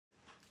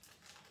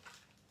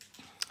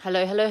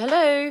Hello, hello,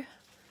 hello.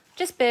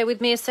 Just bear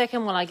with me a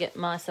second while I get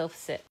myself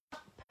set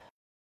up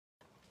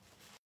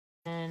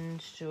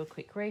and do a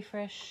quick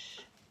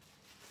refresh.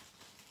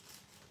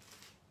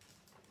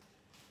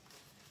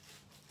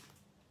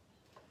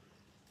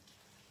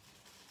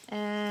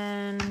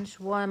 And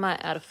why am I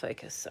out of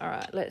focus? All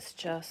right, let's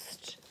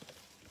just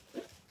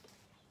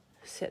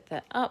set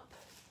that up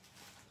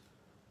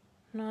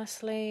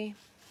nicely.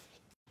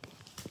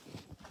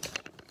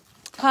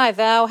 Hi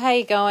Val, how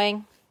you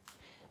going?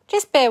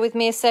 Just bear with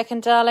me a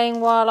second, darling,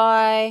 while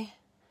I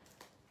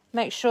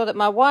make sure that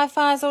my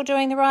Wi-Fi is all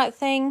doing the right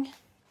thing.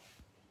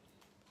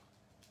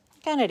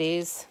 And it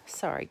is.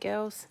 Sorry,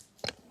 girls.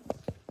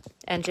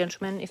 And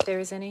gentlemen, if there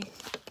is any.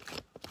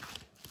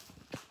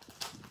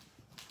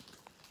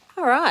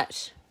 All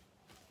right.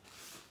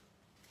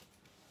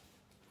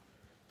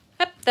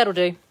 Yep, that'll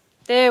do.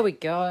 There we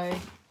go.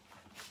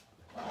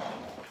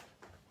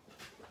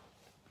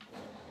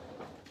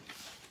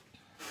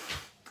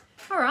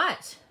 All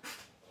right.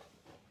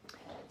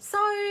 So,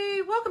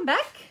 welcome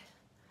back.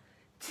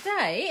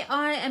 Today,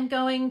 I am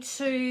going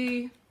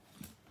to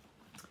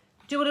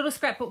do a little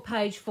scrapbook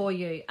page for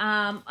you.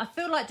 I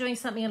feel like doing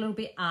something a little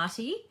bit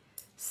arty,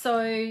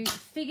 so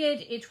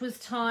figured it was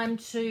time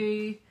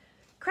to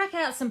crack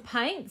out some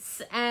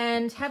paints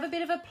and have a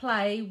bit of a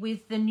play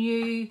with the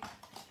new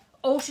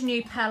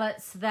all-to-new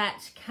palettes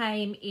that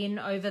came in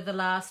over the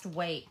last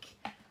week.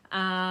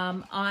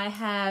 I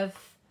have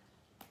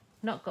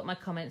not got my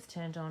comments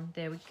turned on.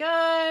 There we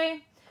go.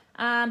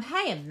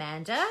 Hey,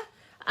 Amanda.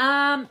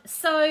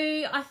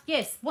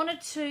 Yes,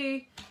 wanted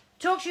to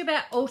talk to you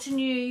about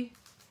all-to-new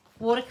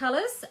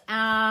watercolours,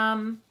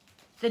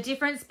 the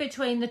difference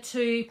between the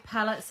two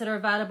palettes that are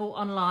available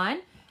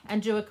online,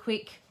 and do a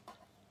quick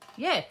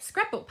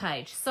scrapbook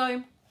page.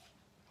 So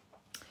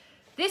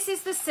this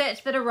is the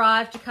set that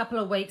arrived a couple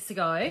of weeks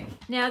ago.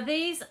 Now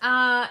these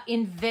are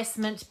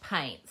investment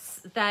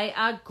paints. They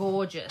are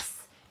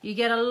gorgeous. You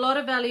get a lot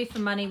of value for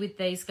money with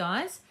these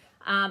guys.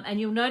 And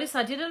you'll notice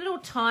I did a little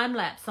time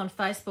lapse on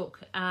Facebook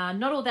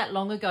not all that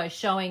long ago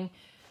showing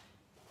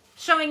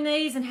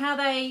these and how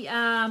they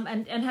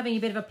and having a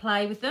bit of a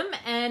play with them.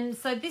 And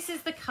so this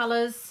is the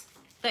colours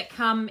that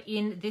come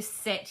in this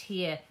set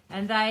here,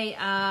 and they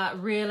are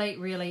really,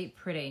 really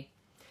pretty.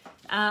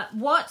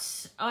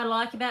 What I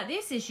like about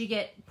this is you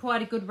get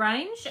quite a good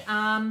range.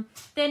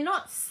 They're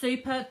not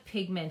super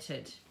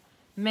pigmented,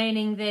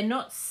 meaning they're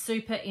not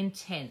super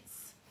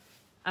intense,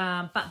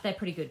 but they're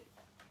pretty good.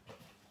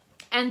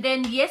 And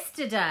then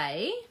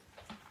yesterday,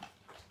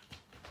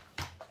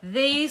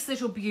 these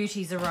little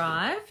beauties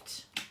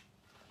arrived.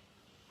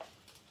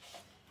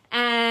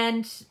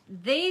 And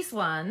these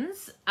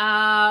ones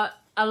are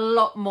a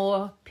lot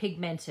more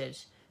pigmented.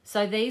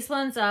 So these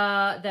ones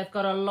they've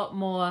got a lot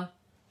more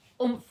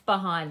oomph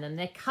behind them.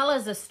 Their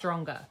colours are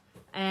stronger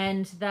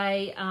and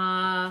they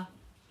are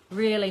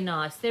really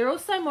nice. They're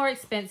also more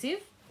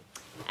expensive,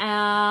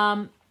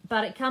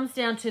 but it comes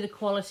down to the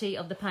quality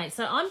of the paint.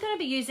 So I'm going to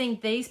be using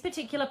these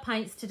particular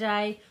paints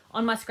today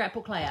on my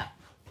scrapbook layout.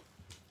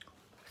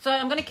 So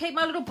I'm going to keep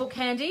my little book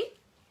handy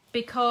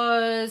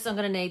because I'm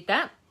going to need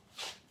that.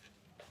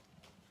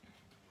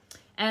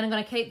 And I'm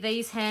going to keep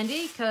these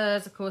handy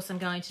because, of course, I'm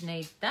going to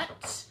need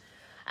that.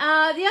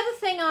 The other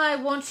thing I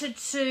wanted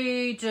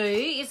to do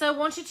is I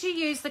wanted to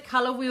use the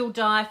colour wheel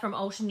die from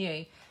Ultra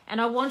New. And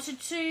I wanted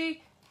to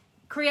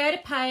create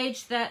a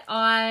page that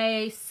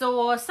I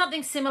saw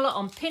something similar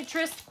on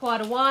Pinterest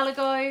quite a while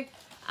ago.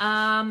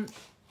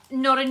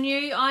 Not a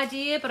new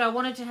idea, but I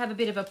wanted to have a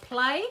bit of a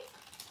play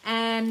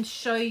and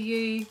show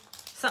you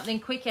something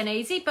quick and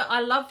easy. But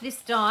I love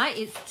this die.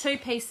 It's 2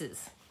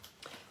 pieces.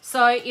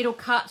 So it'll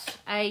cut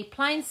a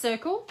plain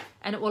circle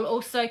and it will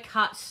also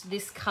cut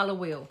this colour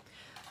wheel.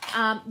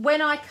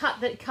 When I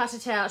cut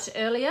it out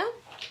earlier,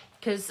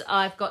 because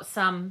I've got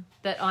some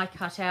that I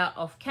cut out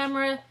off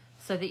camera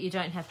so that you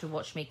don't have to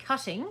watch me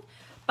cutting,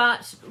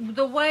 but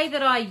the way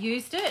that I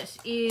used it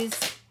is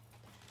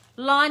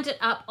lined it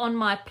up on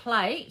my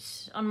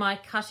plate, on my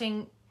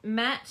cutting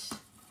mat,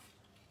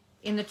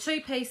 in the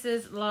 2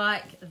 pieces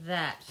like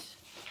that.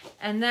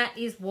 And that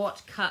is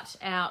what cut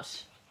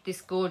out this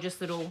gorgeous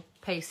little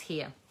piece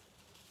here.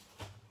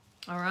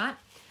 All right.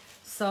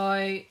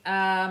 So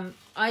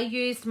I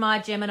used my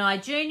Gemini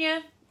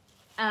Junior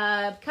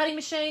cutting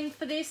machine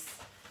for this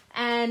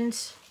and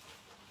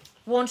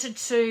wanted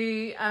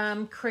to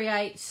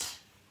create,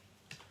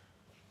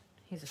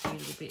 here's a few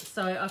little bits.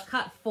 So I've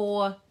cut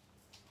four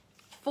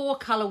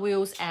colour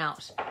wheels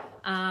out.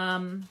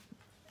 And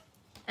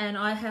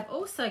I have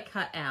also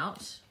cut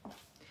out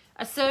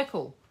a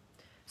circle.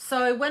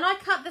 So when I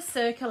cut the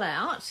circle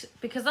out,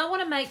 because I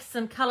want to make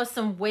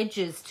some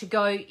wedges to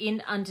go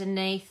in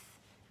underneath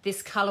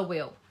this colour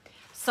wheel.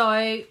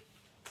 So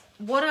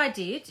what I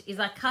did is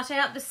I cut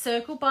out the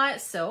circle by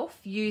itself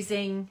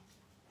using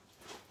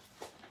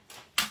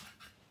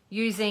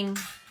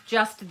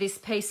just this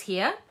piece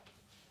here.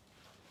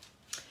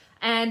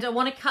 And I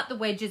want to cut the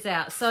wedges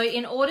out. So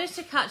in order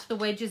to cut the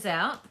wedges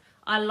out,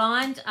 I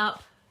lined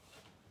up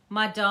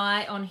my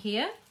die on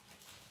here.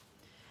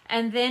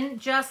 and then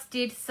just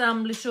did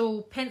some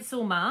little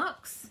pencil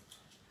marks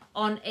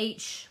on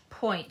each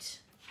point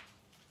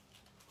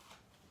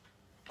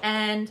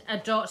and a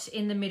dot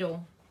in the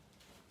middle.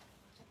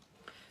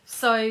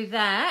 So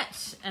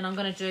that, and I'm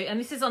going to do, and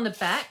this is on the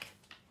back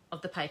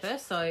of the paper,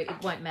 so it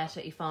won't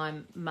matter if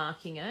I'm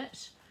marking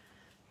it.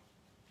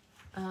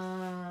 Here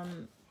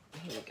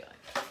we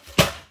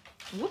go.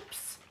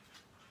 Whoops.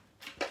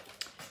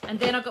 And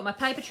then I've got my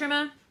paper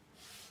trimmer,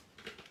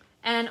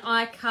 and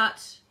I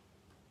cut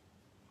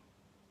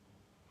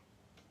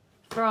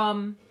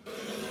from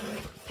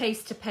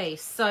piece to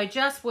piece. So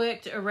just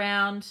worked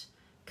around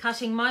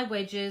cutting my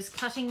wedges,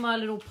 cutting my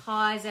little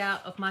pies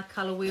out of my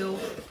colour wheel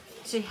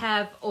to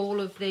have all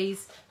of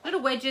these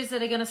little wedges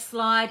that are going to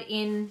slide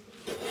in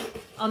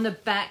on the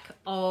back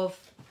of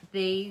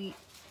the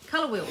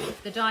colour wheel,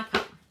 the die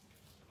cut.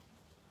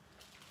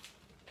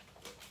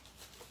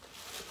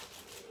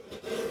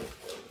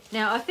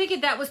 Now, I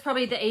figured that was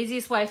probably the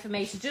easiest way for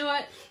me to do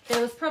it.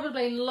 There was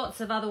probably lots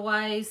of other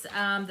ways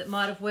that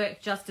might have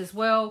worked just as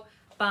well,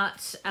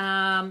 but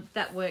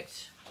that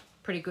worked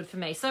pretty good for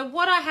me. So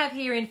what I have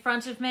here in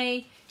front of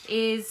me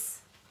is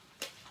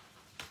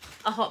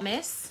a hot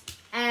mess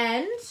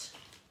and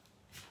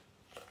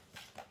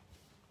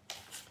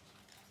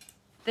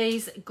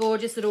these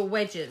gorgeous little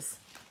wedges.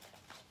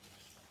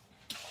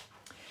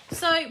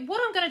 So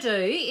what I'm going to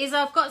do is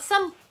I've got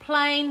some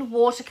plain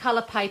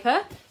watercolor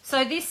paper.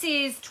 So this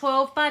is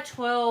 12 by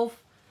 12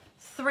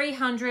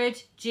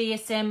 300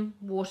 GSM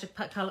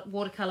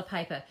watercolor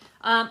paper.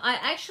 I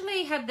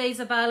actually have these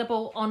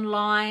available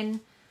online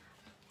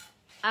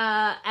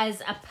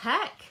as a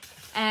pack,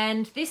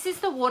 and this is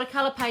the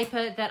watercolor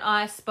paper that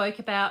I spoke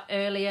about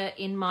earlier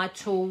in my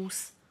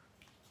tools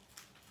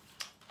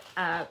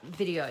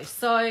video.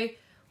 So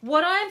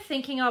what I'm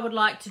thinking I would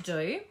like to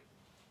do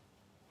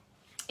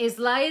is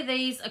lay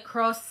these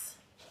across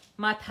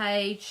my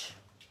page,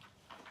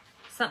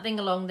 something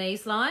along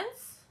these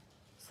lines,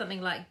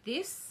 something like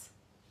this.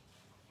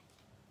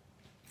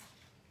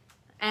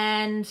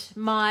 And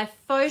my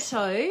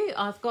photo,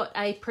 I've got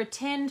a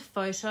pretend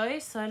photo.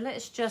 So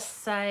let's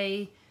just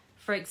say,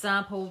 for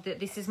example, that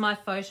this is my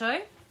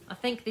photo. I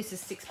think this is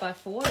 6 by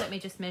 4. Let me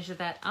just measure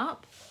that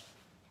up.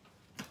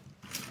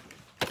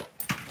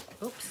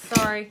 Oops,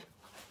 sorry.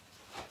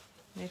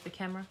 Move the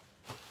camera.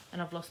 And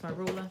I've lost my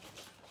ruler.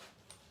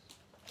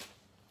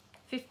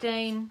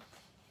 15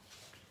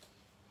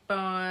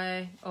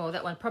 by, oh,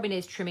 that one probably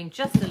needs trimming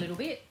just a little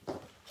bit.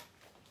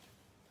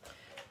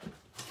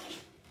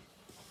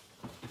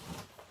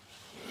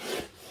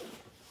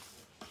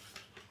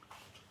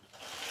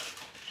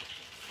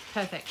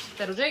 Perfect,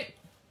 that'll do.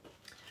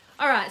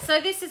 All right, so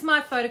this is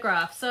my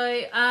photograph.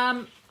 So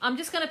I'm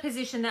just going to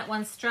position that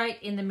one straight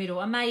in the middle.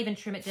 I may even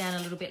trim it down a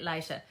little bit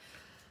later.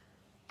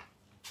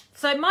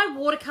 So my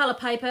watercolor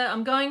paper,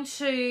 I'm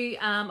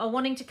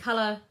wanting to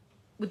color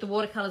with the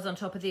watercolors on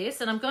top of this,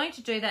 and I'm going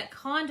to do that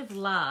kind of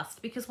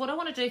last because what I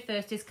want to do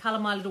first is color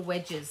my little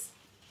wedges.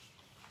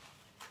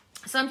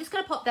 So I'm just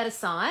going to pop that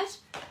aside.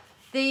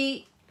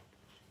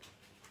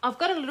 I've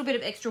got a little bit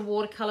of extra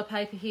watercolor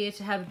paper here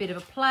to have a bit of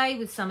a play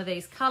with some of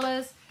these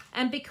colors,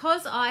 and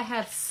because I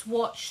have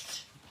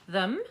swatched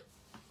them,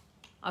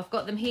 I've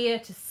got them here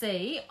to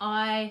see,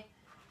 I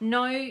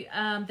know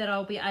that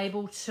I'll be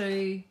able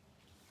to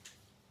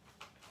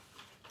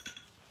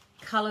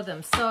color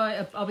them,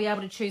 so I'll be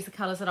able to choose the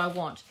colors that I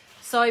want.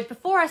 So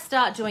before I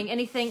start doing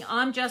anything,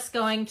 I'm just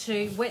going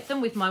to wet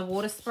them with my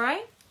water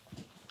spray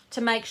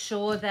to make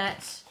sure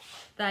that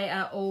they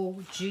are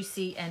all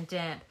juicy and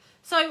damp.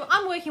 So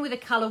I'm working with a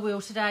color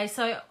wheel today,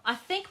 so I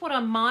think what I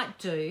might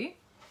do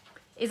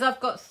is I've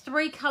got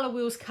 3 color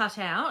wheels cut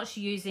out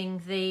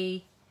using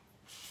the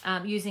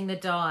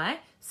die.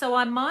 So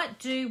I might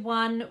do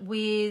one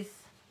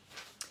with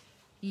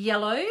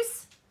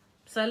yellows.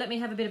 So let me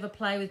have a bit of a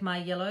play with my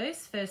yellows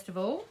first of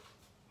all.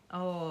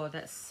 Oh,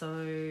 that's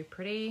so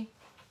pretty.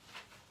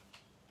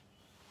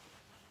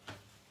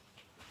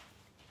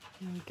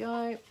 There we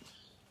go.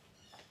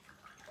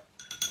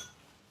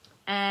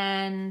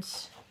 And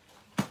just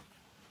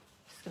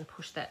going to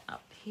push that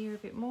up here a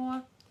bit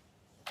more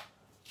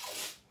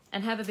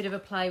and have a bit of a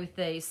play with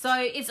these. So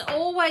it's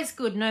always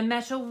good, no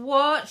matter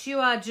what you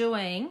are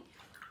doing,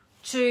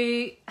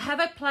 to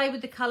have a play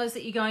with the colors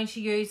that you're going to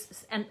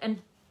use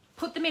and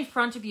put them in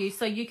front of you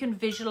so you can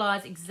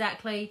visualize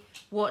exactly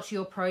what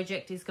your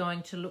project is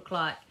going to look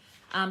like.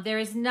 There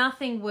is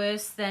nothing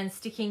worse than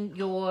sticking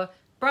your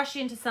brush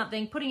into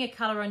something, putting a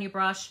color on your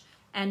brush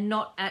and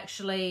not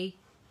actually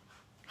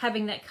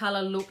having that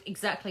color look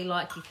exactly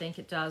like you think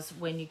it does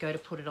when you go to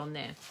put it on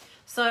there.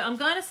 So I'm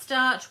going to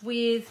start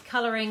with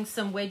coloring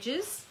some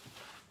wedges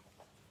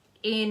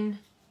in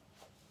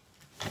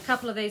a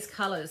couple of these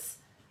colors.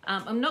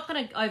 I'm not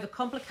going to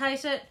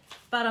overcomplicate it,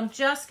 but I'm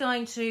just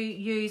going to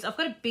use, I've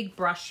got a big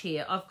brush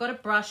here. I've got a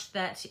brush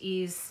that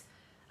is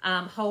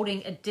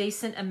holding a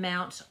decent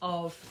amount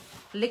of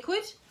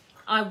liquid.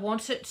 I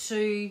want it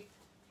to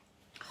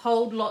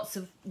hold lots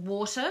of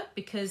water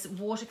because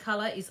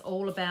watercolor is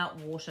all about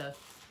water.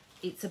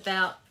 It's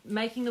about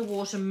making the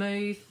water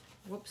move,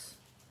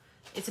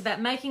 It's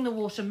about making the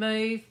water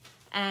move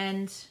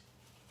and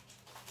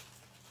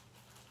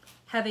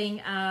having,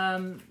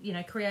 you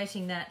know,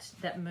 creating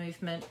that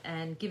movement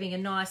and giving a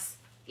nice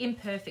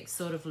imperfect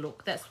sort of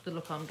look. That's the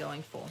look I'm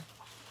going for.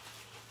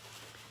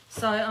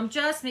 So I'm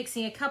just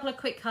mixing a couple of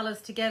quick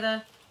colours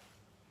together,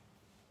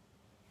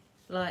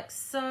 like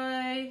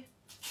so,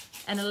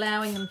 and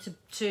allowing them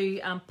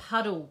to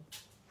puddle.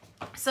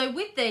 So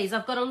with these,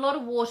 I've got a lot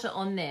of water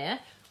on there.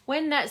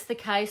 When that's the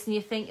case and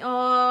you think,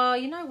 oh,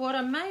 you know what,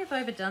 I may have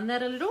overdone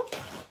that a little,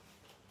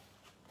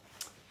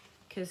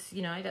 because,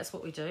 you know, that's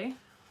what we do.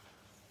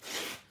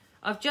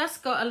 I've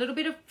just got a little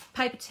bit of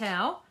paper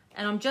towel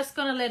and I'm just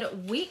going to let it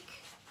wick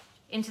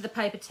into the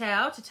paper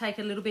towel to take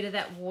a little bit of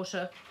that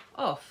water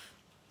off.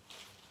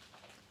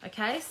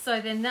 Okay,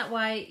 so then that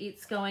way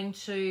it's going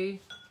to,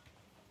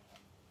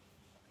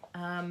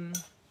 I've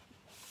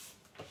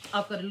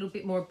got a little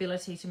bit more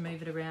ability to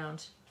move it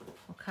around.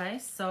 Okay,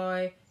 so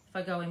if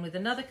I go in with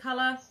another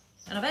colour,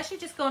 and I've actually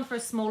just gone for a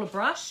smaller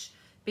brush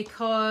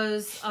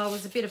because I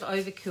was a bit of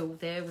overkill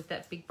there with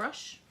that big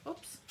brush.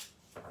 Oops.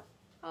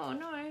 Oh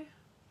no.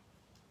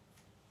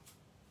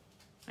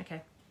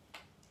 Okay,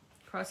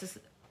 crisis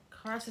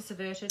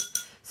averted.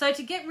 So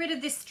to get rid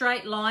of this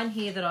straight line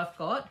here that I've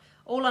got,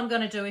 all I'm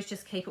going to do is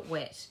just keep it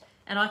wet.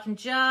 And I can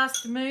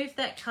just move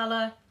that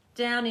colour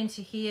down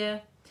into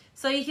here.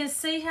 So you can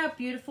see how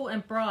beautiful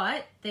and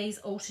bright these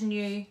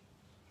Altenew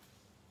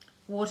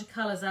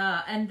watercolours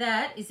are. And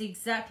that is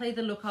exactly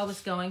the look I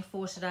was going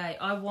for today.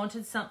 I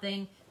wanted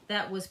something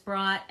that was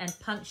bright and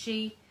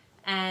punchy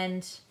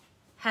and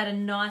had a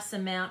nice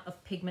amount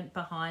of pigment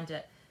behind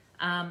it.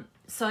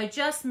 So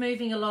just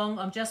moving along,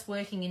 I'm just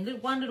working in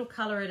one little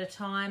colour at a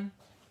time.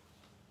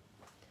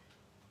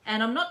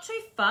 And I'm not too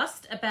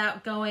fussed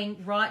about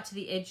going right to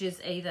the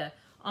edges either.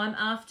 I'm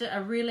after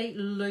a really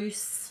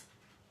loose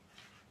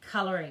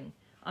colouring.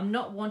 I'm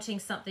not wanting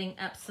something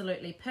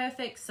absolutely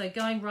perfect, so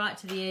going right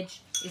to the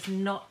edge is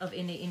not of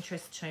any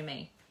interest to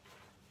me.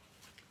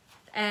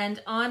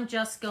 And I'm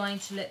just going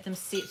to let them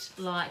sit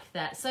like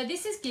that. So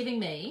this is giving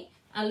me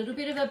a little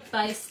bit of a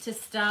base to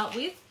start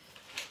with,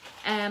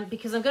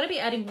 because I'm going to be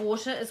adding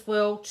water as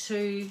well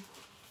to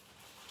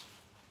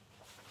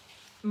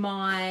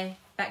my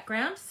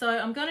background. So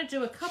I'm going to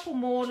do a couple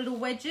more little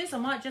wedges. I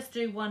might just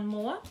do one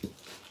more.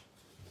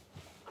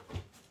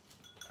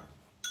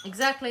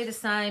 Exactly the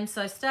same.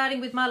 So starting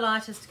with my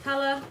lightest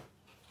colour.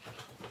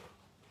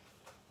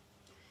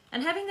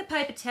 And having the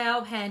paper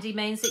towel handy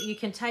means that you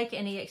can take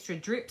any extra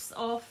drips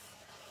off.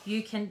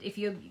 You can, if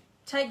you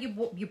take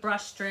your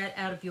brush straight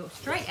out of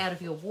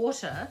your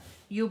water,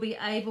 you'll be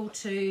able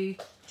to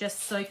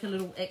just soak a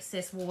little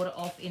excess water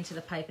off into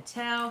the paper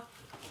towel.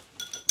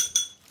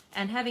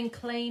 And having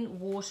clean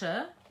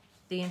water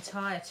the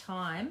entire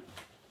time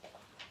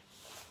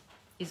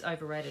is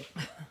overrated.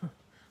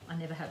 I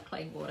never have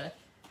clean water.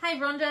 Hey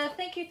Rhonda,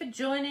 thank you for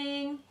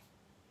joining.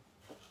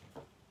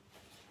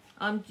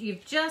 I'm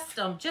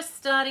just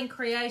starting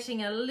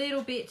creating a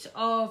little bit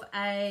of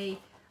a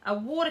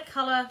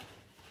watercolor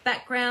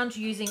background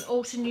using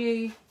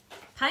Altenew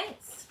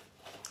paints,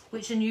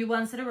 which are new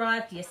ones that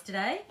arrived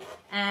yesterday,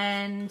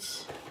 and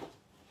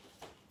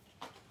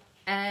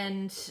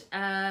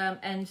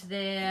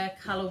their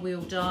color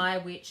wheel dye,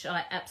 which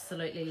I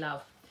absolutely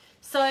love.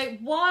 So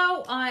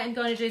while I am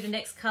going to do the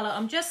next color,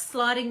 I'm just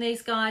sliding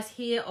these guys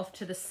here off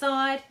to the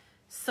side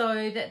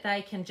so that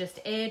they can just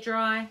air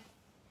dry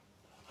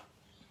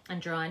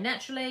and dry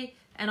naturally.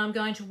 And I'm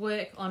going to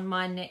work on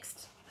my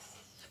next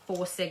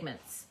 4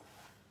 segments.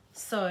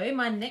 So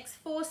my next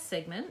 4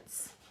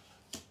 segments,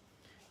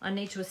 I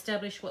need to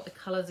establish what the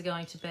colors are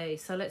going to be.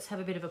 So let's have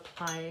a bit of a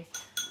play.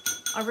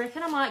 I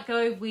reckon I might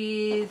go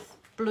with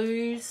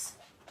blues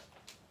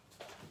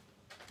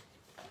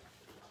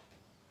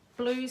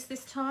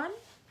this time.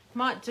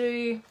 Might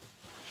do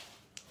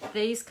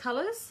these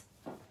colors.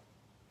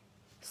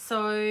 So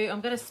I'm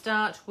going to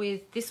start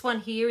with this one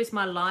here is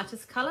my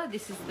lightest color.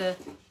 This is the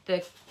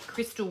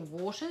Crystal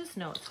Waters.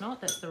 No, it's not.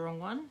 That's the wrong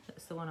one.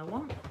 That's the one I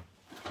want.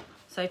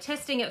 So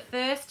testing it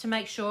first to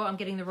make sure I'm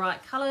getting the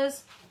right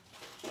colors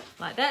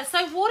like that.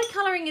 So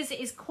watercoloring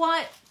is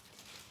quite,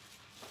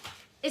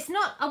 it's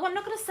not, I'm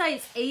not going to say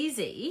it's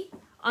easy.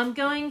 I'm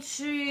going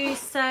to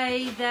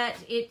say that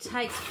it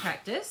takes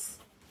practice.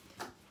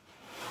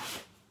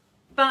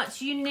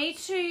 But you need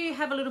to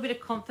have a little bit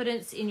of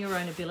confidence in your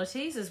own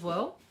abilities as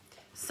well.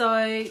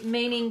 So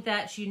meaning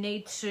that you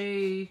need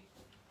to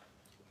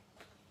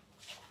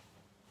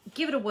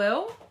give it a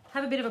whirl,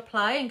 have a bit of a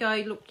play and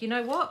go, look, you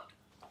know what?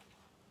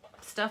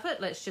 Stuff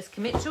it. Let's just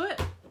commit to it.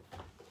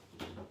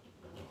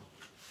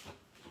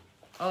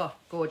 Oh,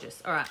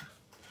 gorgeous. All right.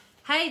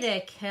 Hey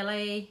there,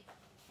 Kelly.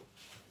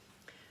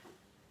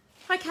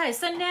 Okay,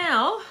 so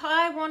now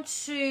I want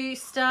to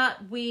start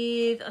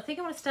with, I think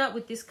I want to start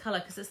with this colour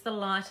because it's the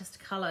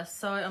lightest colour.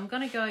 So I'm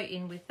going to go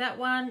in with that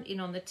one, in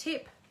on the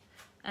tip,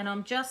 and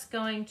I'm just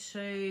going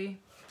to,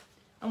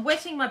 I'm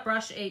wetting my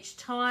brush each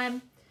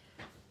time.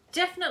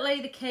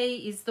 Definitely the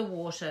key is the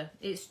water.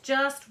 It's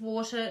just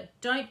water.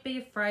 Don't be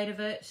afraid of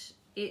it.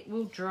 It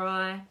will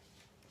dry.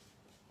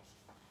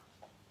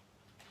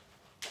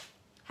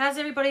 How's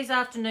everybody's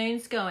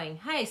afternoons going?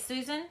 Hey,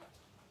 Susan.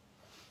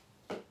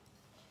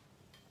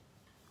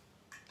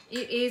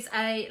 It is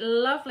a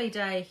lovely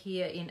day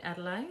here in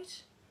Adelaide.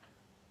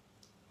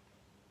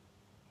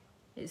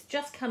 It's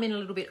just come in a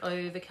little bit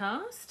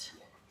overcast.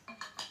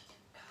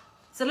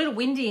 It's a little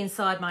windy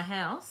inside my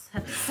house, I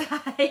have to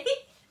say.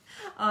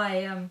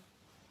 I'm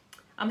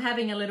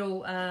having a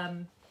little,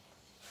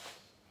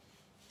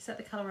 is that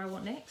the colour I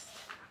want next?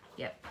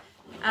 Yep.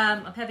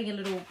 I'm having a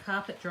little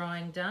carpet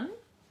drying done.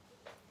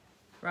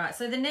 Right,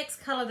 so the next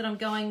colour that I'm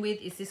going with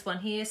is this one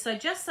here. So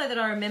just so that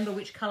I remember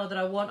which colour that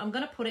I want, I'm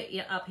going to put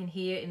it up in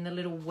here in the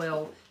little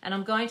well. And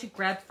I'm going to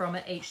grab from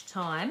it each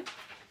time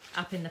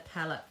up in the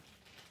palette.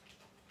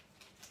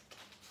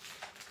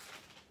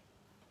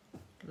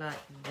 Like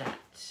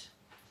that.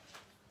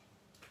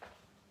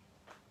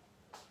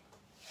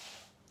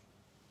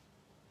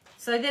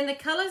 So then the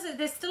colours,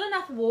 there's still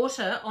enough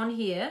water on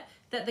here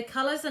that the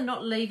colours are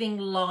not leaving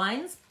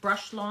lines,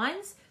 brush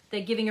lines. They're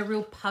giving a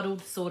real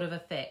puddled sort of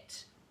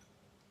effect.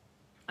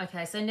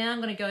 Okay, so now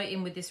I'm going to go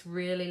in with this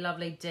really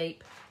lovely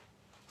deep,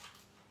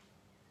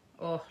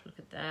 oh, look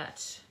at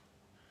that,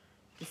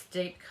 this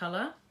deep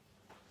colour.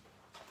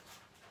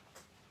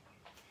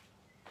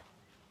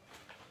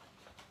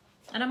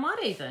 And I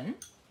might even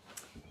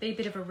be a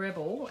bit of a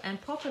rebel and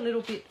pop a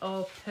little bit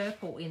of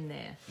purple in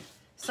there.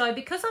 So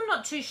because I'm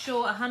not too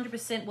sure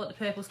 100% what the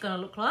purple's going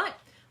to look like,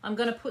 I'm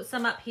going to put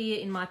some up here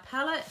in my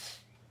palette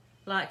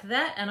like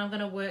that, and I'm going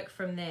to work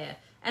from there.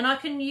 And I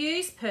can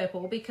use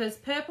purple because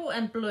purple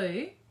and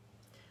blue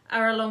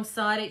are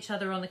alongside each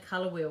other on the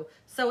colour wheel.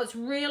 So it's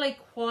really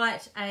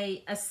quite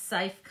a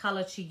safe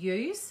colour to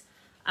use.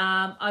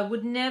 I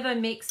would never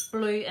mix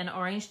blue and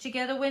orange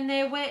together when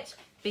they're wet,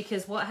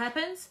 because what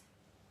happens?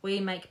 We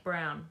make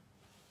brown.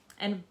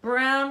 And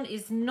brown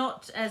is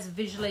not as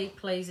visually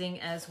pleasing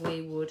as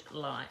we would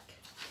like.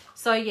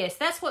 So yes,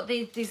 that's what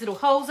these little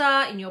holes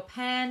are in your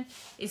pan,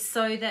 is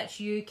so that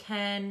you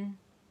can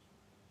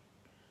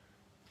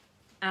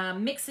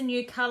mix a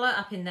new colour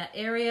up in that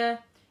area.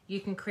 You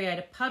can create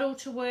a puddle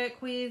to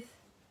work with.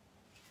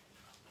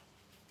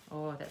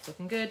 Oh, that's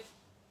looking good.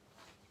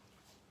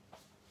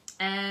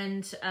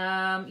 And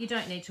you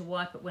don't need to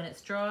wipe it when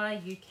it's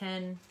dry. You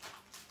can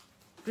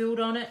build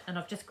on it. And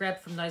I've just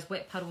grabbed from those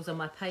wet puddles on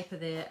my paper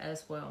there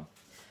as well.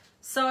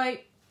 So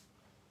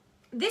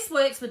this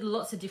works with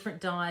lots of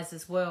different dyes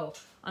as well.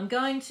 I'm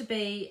going to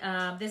be,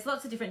 there's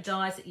lots of different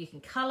dyes that you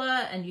can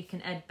colour and you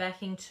can add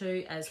backing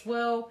to as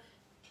well.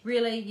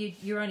 Really,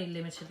 you're only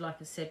limited, like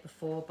I said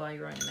before, by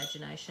your own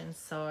imagination.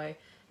 So,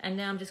 and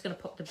now I'm just going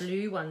to pop the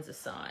blue ones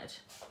aside.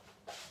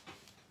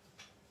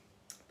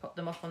 Pop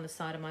them off on the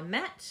side of my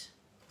mat.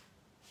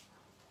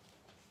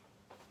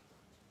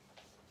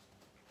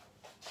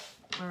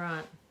 All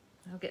right,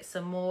 I'll get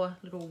some more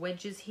little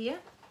wedges here.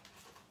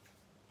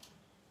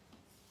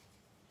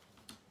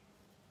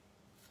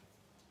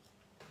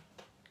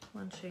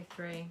 One, two,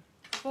 three,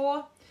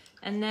 four.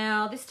 And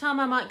now this time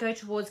I might go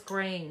towards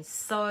greens.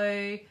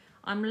 So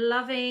I'm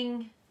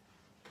loving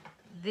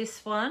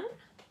this one.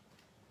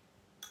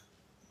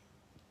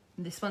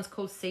 This one's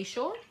called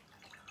Seashore.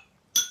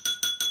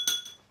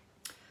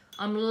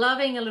 I'm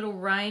loving a little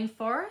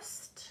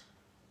rainforest.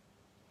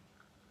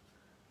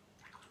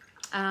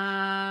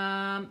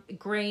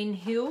 Green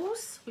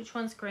Hills. Which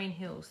one's Green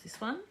Hills? This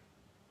one?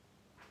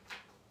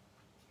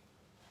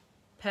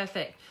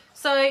 Perfect.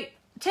 So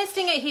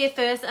testing it here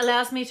first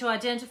allows me to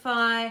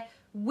identify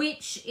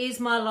which is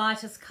my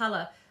lightest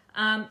colour.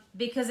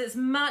 Because it's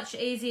much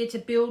easier to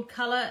build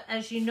colour,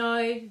 as you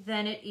know,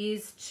 than it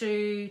is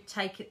to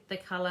take the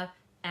colour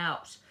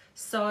out.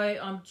 So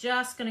I'm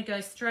just going to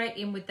go straight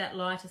in with that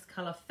lightest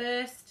colour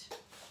first.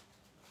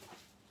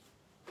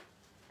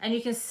 And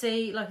you can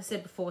see, like I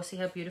said before, see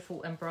how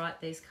beautiful and bright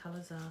these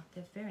colours are.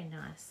 They're very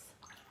nice.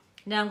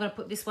 Now I'm going to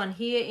put this one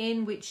here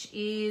in, which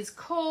is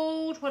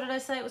called, what did I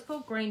say it was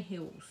called? Green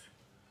Hills.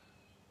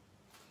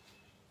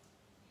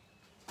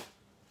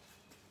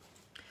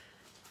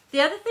 The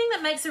other thing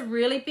that makes a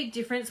really big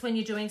difference when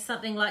you're doing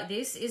something like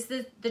this is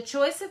the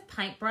choice of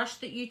paintbrush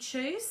that you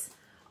choose.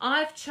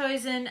 I've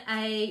chosen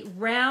a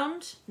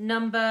round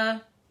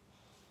number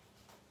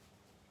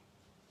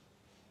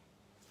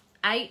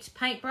 8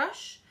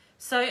 paintbrush.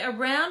 So a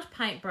round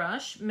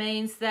paintbrush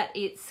means that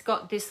it's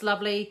got this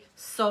lovely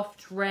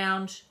soft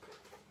round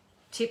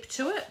tip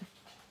to it.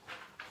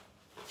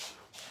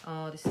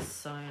 Oh, this is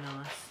so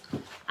nice.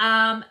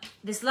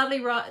 This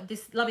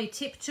lovely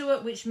tip to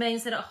it, which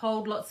means that it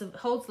holds lots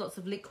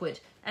of liquid,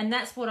 and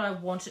that's what I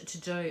want it to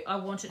do. I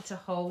want it to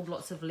hold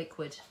lots of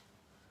liquid,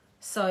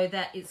 so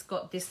that it's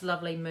got this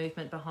lovely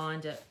movement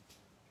behind it.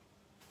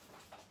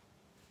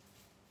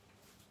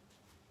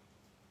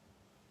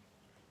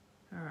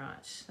 All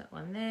right, that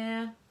one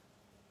there.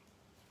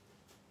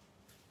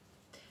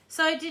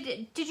 So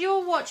did you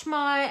all watch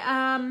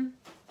my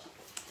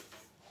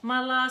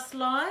my last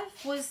live?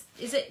 Was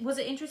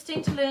it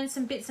interesting to learn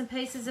some bits and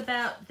pieces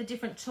about the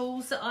different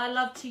tools that I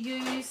love to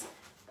use,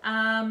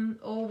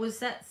 or was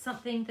that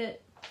something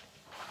that,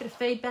 bit of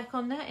feedback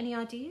on that? Any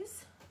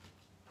ideas?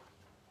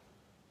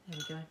 There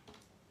we go.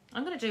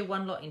 I'm going to do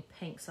one lot in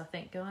pinks, I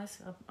think, guys.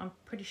 I'm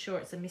pretty sure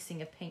it's a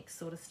missing a pink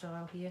sort of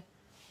style here.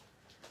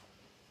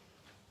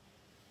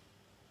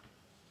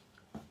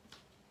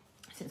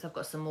 Since I've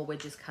got some more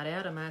wedges cut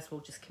out, I may as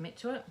well just commit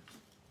to it.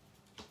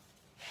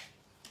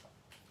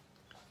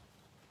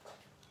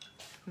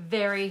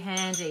 Very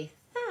handy.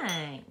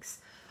 Thanks.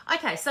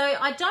 Okay, so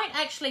I don't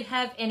actually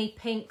have any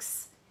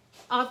pinks.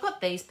 Oh, I've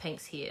got these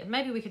pinks here.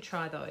 Maybe we could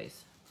try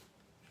those.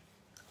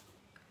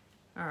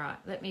 All right,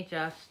 let me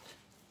just...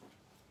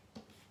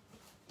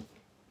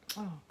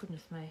 Oh,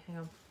 goodness me, hang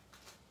on.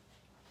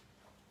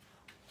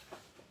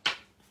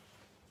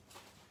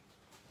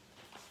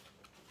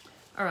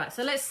 All right,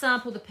 so let's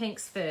sample the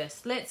pinks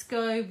first. Let's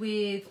go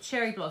with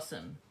Cherry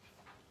Blossom.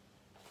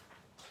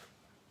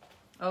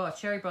 Oh,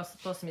 Cherry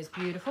Blossom is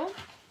beautiful.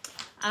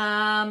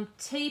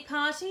 Tea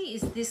Party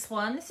is this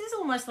one. This is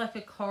almost like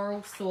a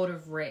coral sort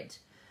of red.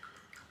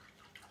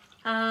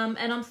 And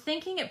I'm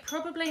thinking it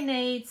probably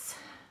needs...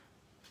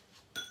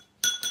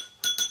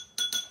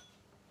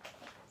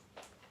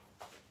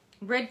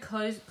 Red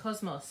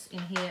Cosmos in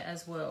here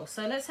as well.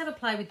 So let's have a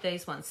play with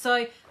these ones.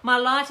 So my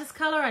lightest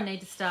colour, I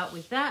need to start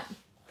with that.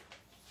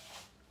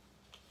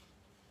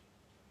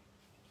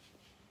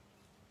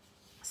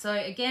 So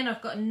again,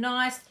 I've got a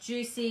nice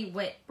juicy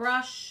wet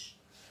brush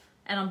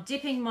and I'm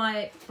dipping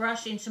my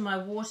brush into my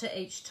water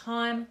each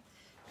time.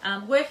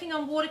 Working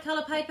on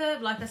watercolour paper,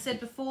 like I said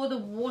before, the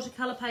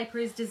watercolour paper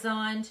is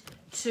designed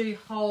to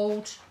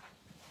hold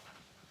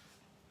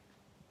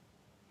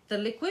the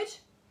liquid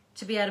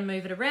to be able to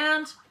move it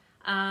around.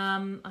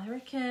 I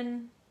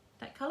reckon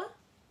that colour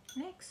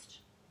next.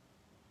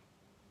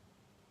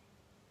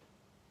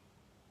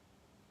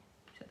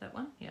 Is that that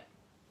one? Yeah.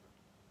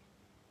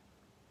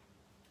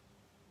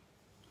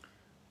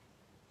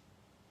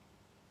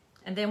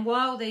 And then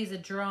while these are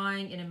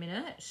drying in a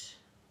minute,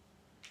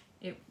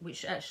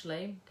 which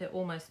actually they're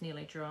almost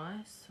nearly dry,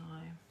 so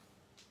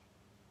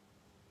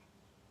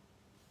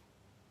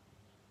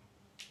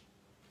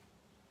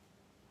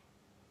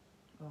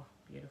oh,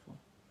 beautiful.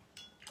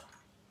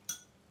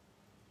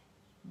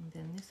 And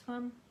then this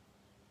one.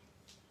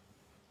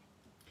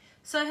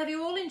 So have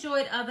you all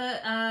enjoyed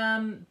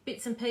other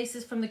bits and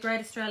pieces from the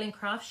Great Australian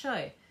Craft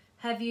Show?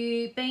 Have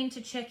you been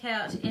to check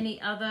out any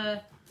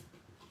other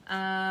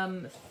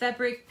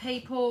fabric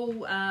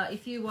people?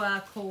 If you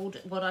are called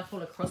what I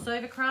call a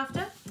crossover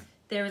crafter,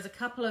 there is a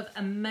couple of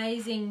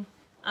amazing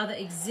other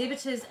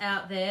exhibitors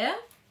out there,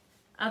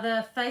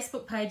 other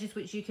Facebook pages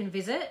which you can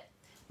visit.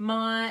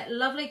 My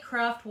lovely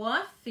craft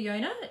wife,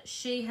 Fiona,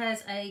 she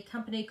has a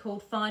company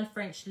called Fine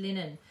French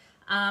Linen.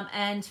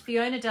 And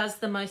Fiona does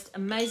the most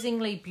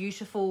amazingly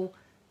beautiful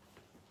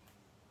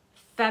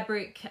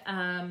fabric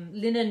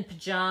linen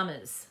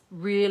pajamas.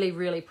 Really,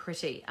 really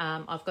pretty.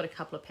 I've got a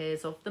couple of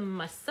pairs of them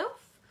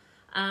myself.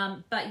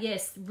 But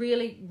yes,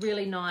 really,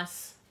 really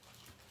nice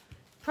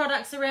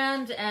products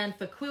around, and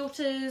for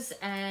quilters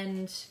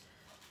and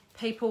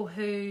people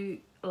who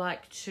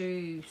like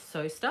to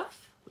sew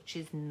stuff, which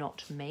is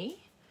not me.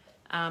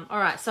 All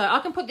right, so I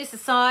can put this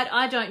aside.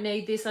 I don't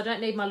need this. I don't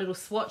need my little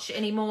swatch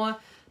anymore.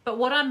 But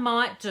what I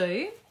might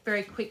do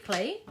very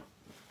quickly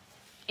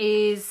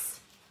is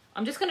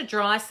I'm just going to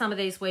dry some of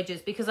these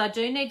wedges because I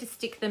do need to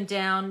stick them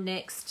down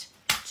next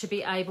to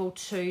be able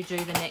to do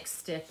the next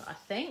step, I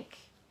think.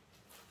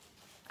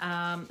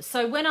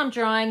 So when I'm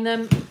drying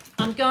them,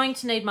 I'm going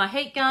to need my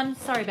heat gun.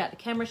 Sorry about the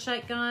camera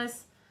shake,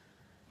 guys.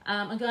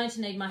 I'm going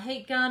to need my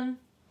heat gun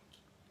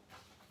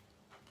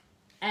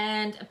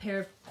and a pair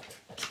of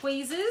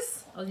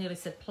tweezers. I nearly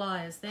said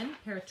pliers then.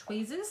 A pair of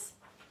tweezers.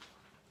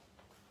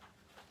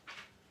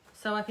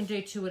 So I can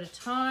do 2 at a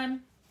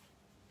time.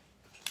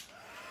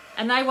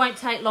 And they won't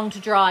take long to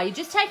dry. You're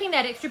just taking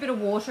that extra bit of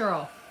water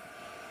off.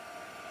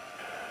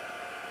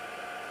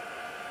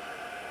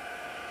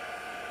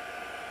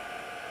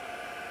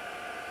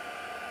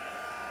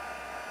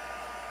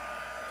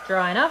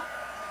 Dry enough.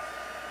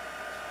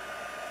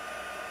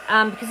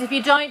 Because if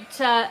you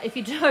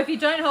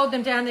don't hold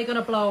them down, they're going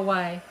to blow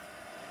away.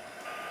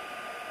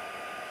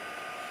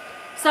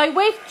 So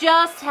we've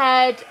just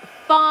had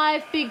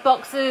 5 big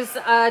boxes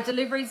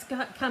deliveries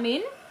come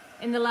in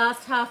the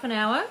last half an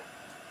hour.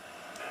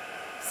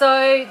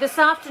 So this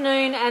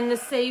afternoon and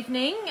this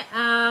evening,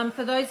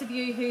 for those of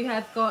you who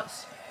have got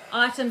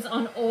items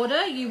on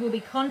order, you will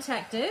be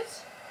contacted.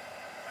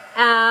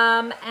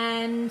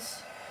 And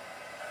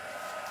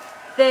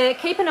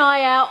keep an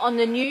eye out on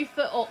the new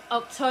for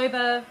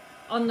October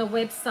on the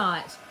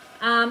website.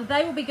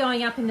 They will be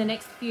going up in the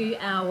next few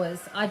hours.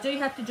 I do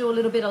have to do a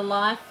little bit of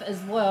life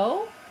as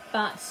well,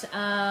 but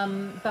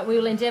we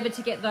will endeavour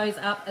to get those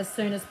up as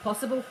soon as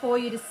possible for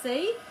you to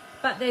see.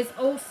 But there's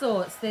all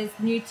sorts. There's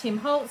new Tim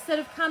Holtz that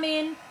have come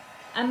in,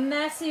 a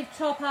massive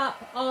top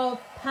up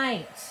of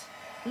paint,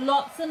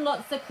 lots and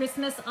lots of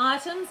Christmas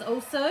items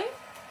also.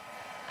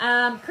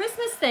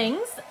 Christmas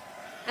things,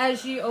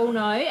 as you all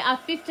know, are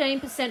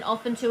 15%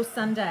 off until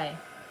Sunday.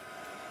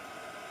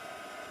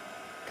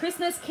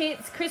 Christmas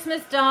kits,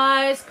 Christmas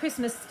dies,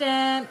 Christmas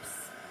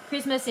stamps,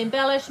 Christmas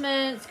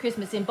embellishments,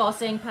 Christmas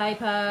embossing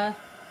paper,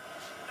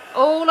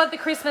 all of the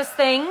Christmas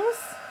things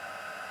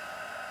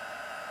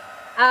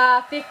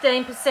are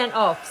 15%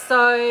 off.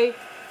 So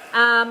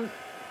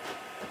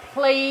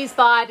please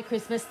buy the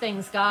Christmas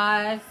things,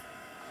 guys.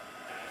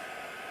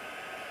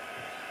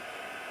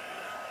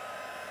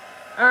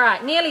 All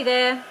right, nearly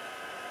there.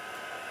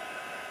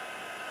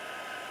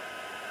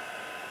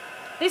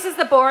 This is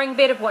the boring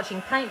bit of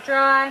watching paint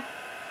dry.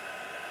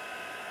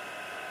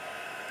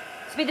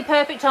 This would be the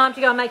perfect time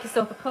to go and make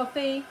yourself a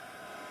coffee.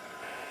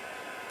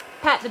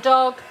 Pat the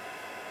dog.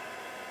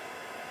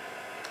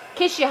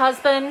 Kiss your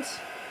husband.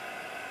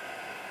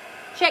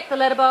 Check the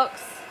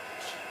letterbox.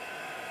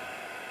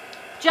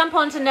 Jump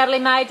onto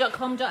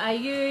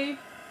nataliemay.com.au.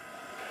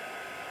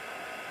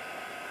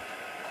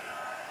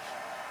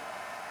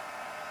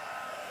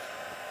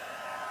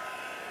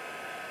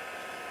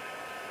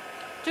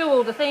 Do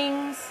all the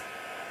things.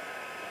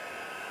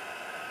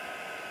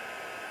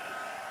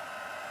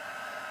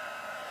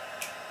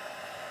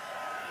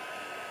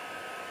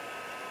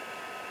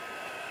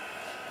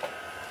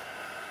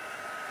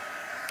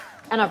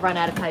 And I've run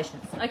out of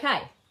patience.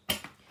 Okay,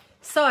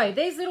 so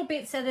these little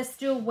bits that are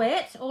still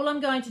wet, all I'm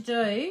going to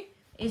do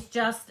is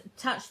just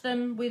touch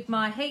them with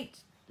my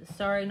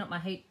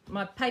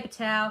my paper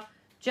towel,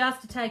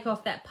 just to take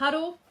off that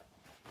puddle,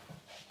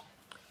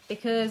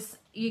 because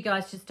you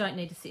guys just don't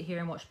need to sit here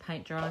and watch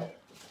paint dry.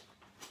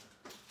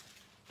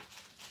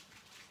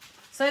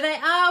 So they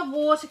are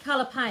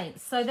watercolor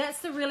paints, so that's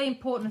the really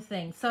important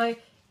thing. So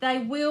they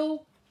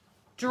will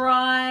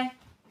dry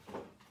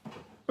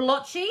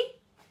blotchy,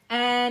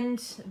 and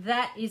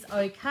that is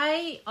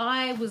okay.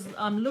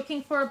 I'm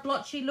looking for a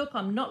blotchy look.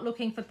 I'm not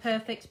looking for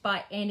perfect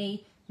by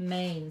any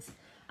means.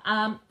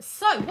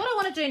 So what I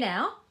want to do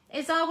now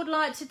is I would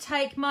like to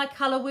take my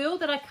colour wheel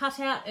that I cut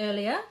out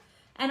earlier,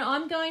 and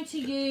I'm going to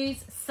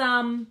use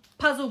some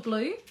puzzle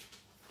glue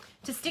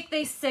to stick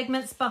these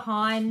segments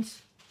behind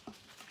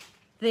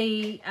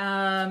the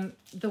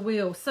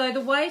wheel. So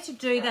the way to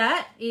do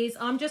that is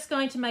I'm just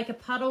going to make a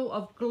puddle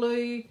of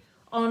glue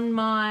on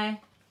my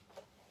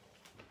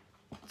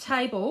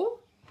table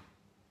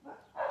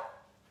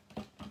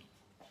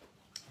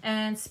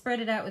and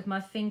spread it out with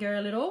my finger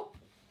a little,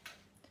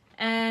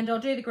 and I'll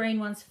do the green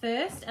ones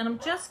first, and I'm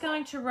just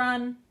going to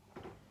run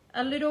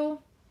a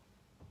little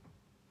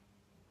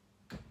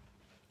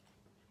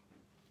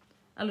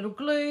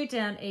glue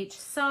down each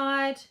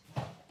side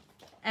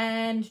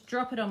and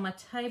drop it on my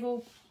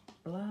table.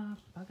 Blah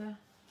bugger,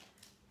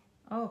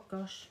 oh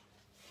gosh,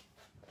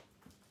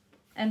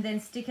 and then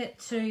stick it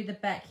to the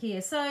back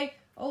here. So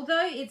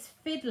although it's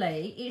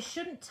fiddly, it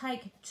shouldn't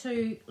take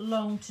too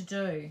long to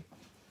do.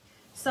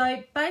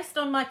 So based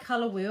on my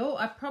colour wheel,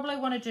 I probably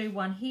want to do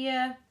one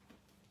here.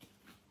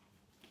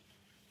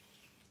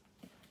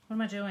 What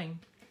am I doing?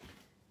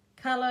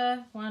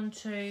 Colour, 1,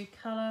 2,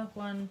 colour,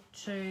 1,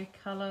 2,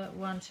 colour,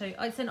 1, 2.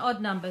 Oh, it's an odd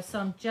number, so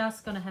I'm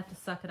just going to have to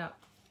suck it up.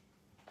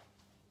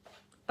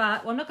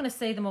 But I'm not going to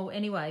see them all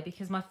anyway,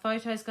 because my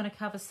photo is going to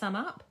cover some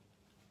up.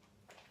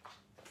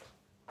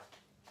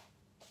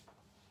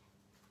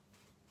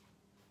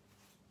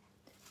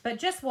 But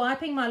just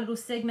wiping my little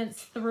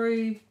segments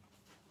through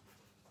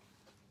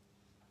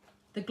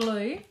the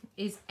glue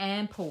is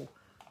ample.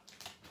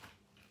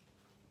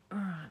 All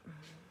right.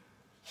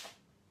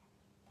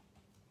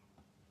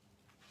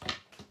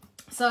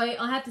 So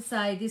I have to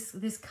say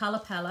this colour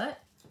palette,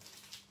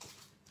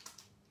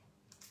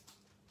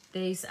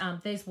 these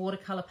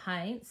watercolour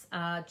paints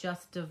are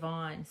just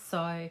divine.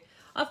 So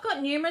I've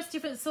got numerous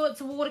different sorts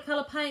of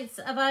watercolour paints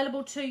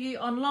available to you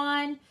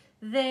online.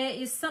 There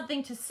is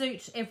something to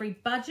suit every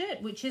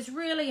budget, which is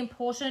really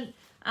important.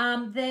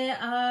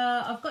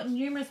 I've got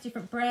numerous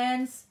different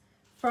brands,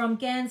 from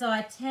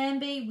Gansai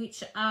Tambi,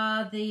 which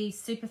are the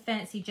super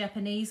fancy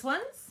Japanese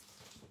ones,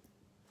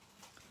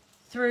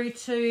 through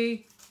to,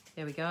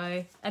 there we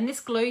go. And this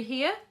glue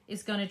here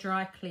is going to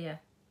dry clear,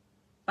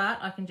 but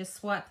I can just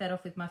swipe that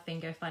off with my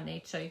finger if I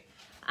need to.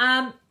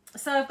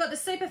 So I've got the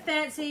super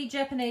fancy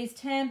Japanese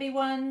Tambi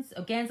ones,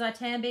 or Gansai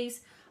Tambis.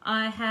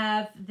 I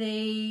have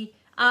the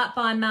Art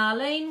by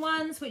Marlene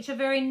ones, which are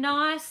very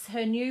nice,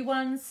 her new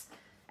ones.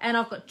 And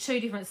I've got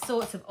two different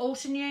sorts of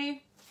Ultra New.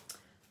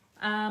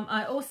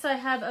 I also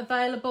have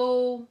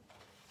available,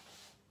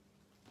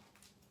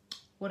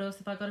 what else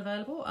have I got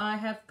available? I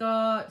have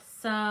got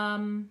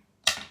some,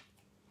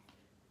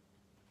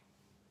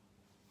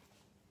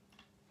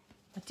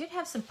 I did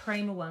have some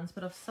Prima ones,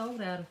 but I've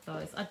sold out of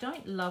those. I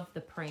don't love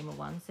the Prima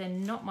ones. They're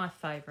not my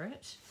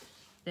favourite.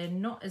 They're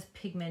not as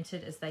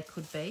pigmented as they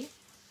could be.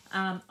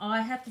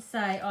 I have to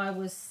say I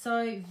was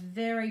so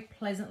very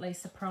pleasantly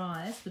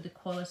surprised with the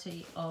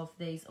quality of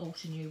these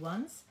Ultra New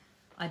ones.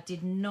 I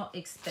did not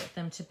expect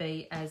them to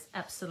be as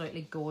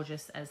absolutely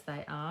gorgeous as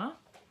they are.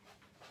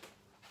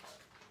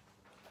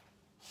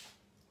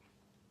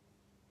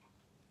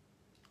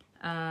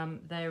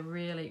 They're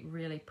really,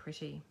 really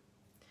pretty.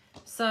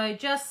 So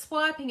just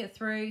swiping it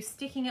through,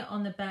 sticking it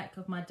on the back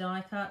of my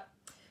die cut.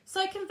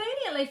 So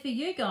conveniently for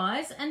you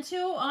guys,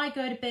 until I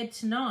go to bed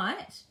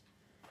tonight,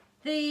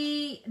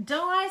 the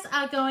dies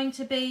are going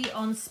to be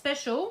on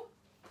special.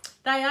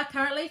 They are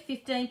currently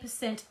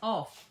 15%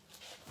 off.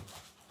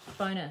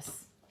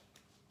 Bonus.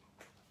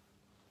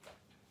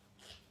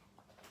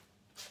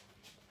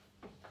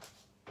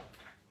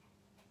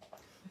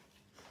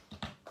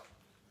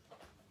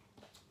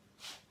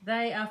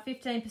 They are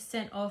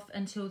 15% off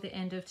until the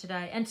end of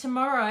today. And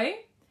tomorrow,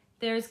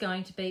 there is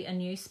going to be a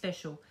new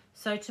special.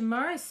 So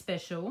tomorrow's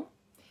special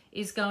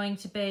is going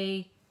to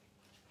be...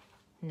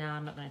 No,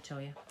 I'm not going to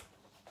tell you.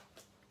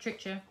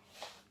 Tricked you.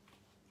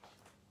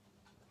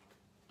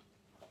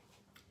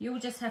 You'll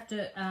just have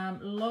to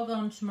log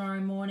on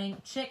tomorrow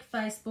morning, check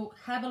Facebook,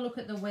 have a look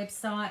at the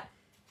website,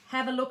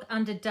 have a look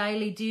under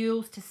daily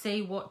deals to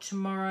see what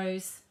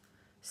tomorrow's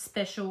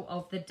special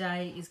of the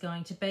day is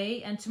going to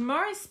be. And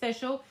tomorrow's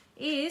special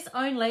is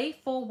only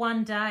for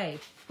one day,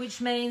 which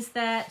means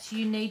that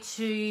you need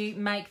to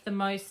make the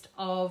most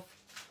of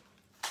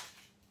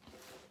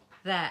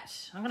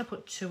that. I'm going to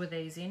put 2 of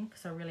these in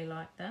because I really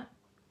like that.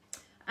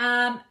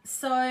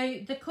 So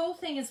the cool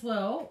thing as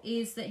well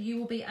is that you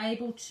will be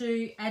able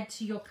to add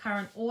to your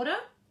current order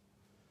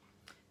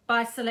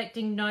by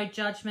selecting no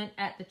judgment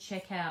at the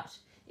checkout.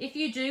 If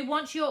you do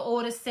want your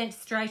order sent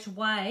straight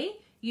away,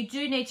 you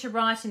do need to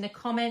write in the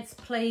comments,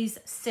 please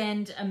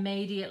send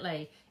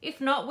immediately.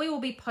 If not, we will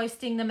be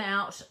posting them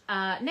out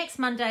next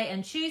Monday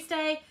and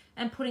Tuesday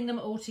and putting them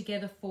all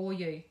together for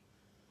you.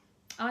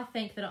 I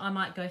think that I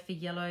might go for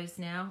yellows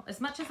now. As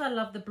much as I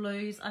love the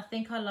blues, I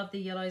think I love the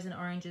yellows and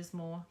oranges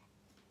more.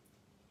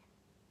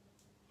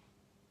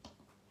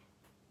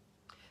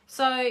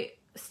 So,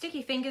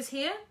 sticky fingers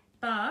here,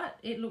 but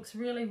it looks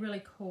really,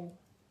 really cool.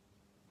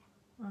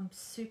 I'm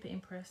super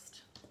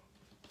impressed.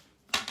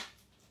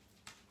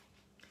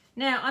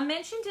 Now, I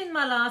mentioned in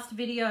my last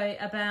video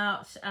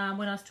about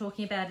when I was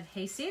talking about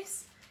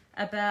adhesives,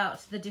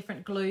 about the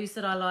different glues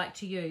that I like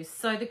to use.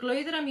 So the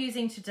glue that I'm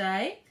using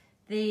today,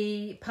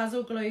 the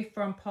puzzle glue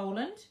from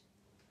Poland,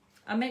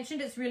 I mentioned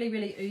it's really,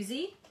 really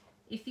oozy.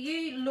 If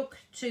you look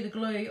to the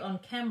glue on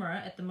camera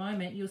at the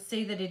moment, you'll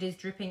see that it is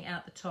dripping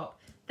out the top.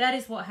 That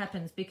is what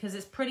happens because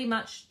it's pretty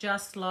much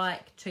just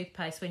like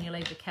toothpaste when you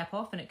leave the cap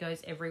off and it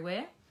goes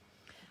everywhere.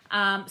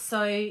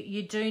 So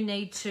you do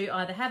need to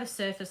either have a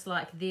surface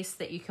like this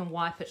that you can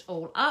wipe it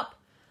all up.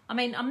 I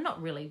mean, I'm not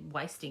really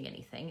wasting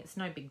anything. It's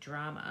no big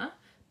drama,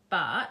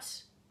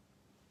 but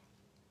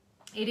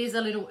it is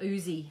a little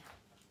oozy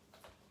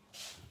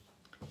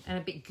and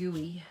a bit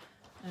gooey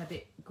and a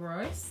bit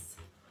gross.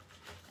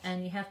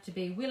 And you have to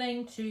be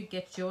willing to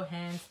get your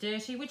hands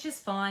dirty, which is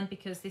fine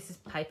because this is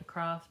paper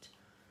craft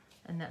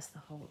and that's the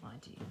whole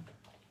idea.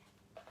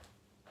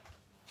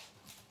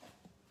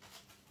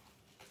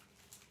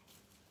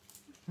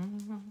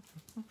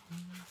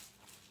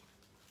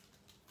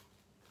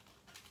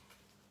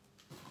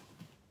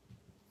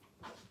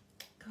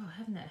 God,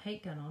 having that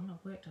heat gun on,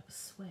 I've worked up a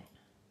sweat.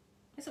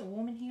 Is it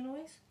warm in here,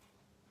 Louise?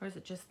 Or is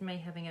it just me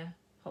having a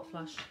hot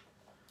flush?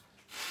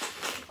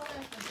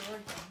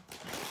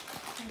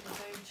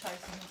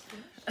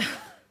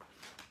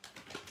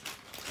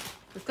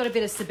 We've got a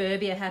bit of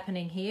suburbia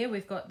happening here.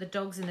 We've got the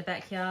dogs in the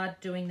backyard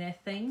doing their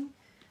thing.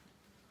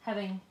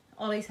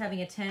 Ollie's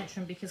having a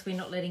tantrum because we're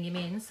not letting him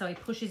in, so he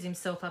pushes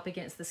himself up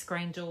against the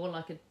screen door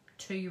like a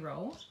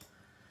 2-year-old.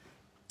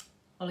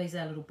 Ollie's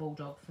our little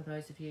bulldog, for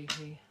those of you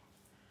who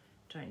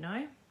don't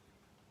know.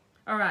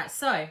 All right,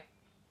 so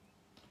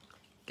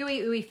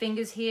gooey ooey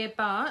fingers here,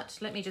 but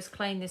let me just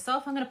clean this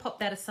off. I'm going to pop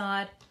that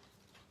aside.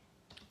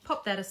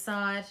 Pop that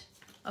aside.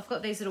 I've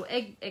got these little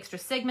extra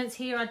segments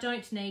here. I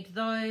don't need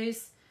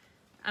those.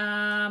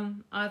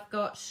 I've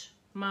got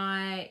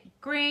my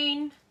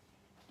green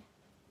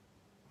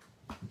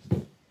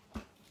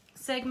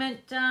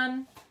segment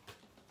done.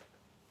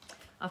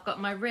 I've got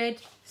my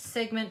red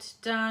segment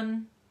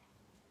done.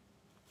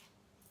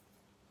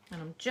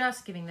 And I'm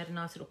just giving that a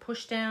nice little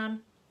push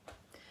down.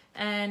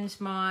 And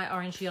my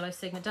orange yellow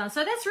segment done.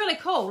 So that's really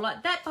cool.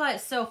 Like that by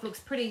itself looks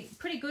pretty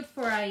good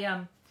for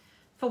a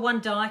for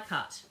one die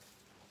cut.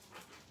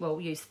 Well,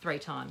 we'll use 3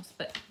 times,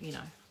 but you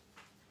know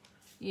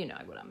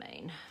what I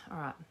mean. All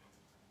right.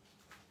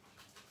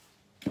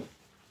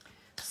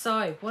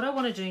 So what I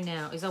want to do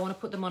now is I want to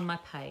put them on my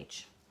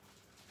page.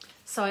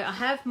 So I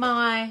have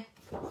my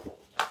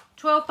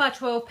 12 by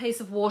 12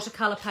 piece of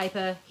watercolor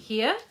paper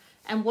here.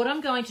 And what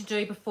I'm going to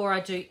do before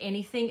I do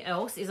anything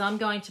else is I'm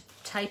going to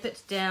tape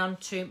it down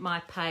to my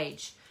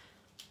page.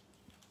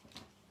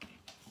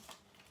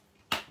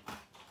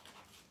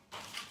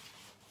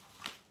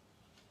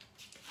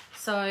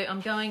 So I'm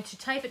going to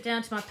tape it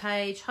down to my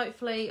page.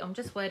 Hopefully, I'm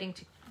just waiting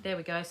to, there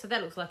we go. So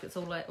that looks like it's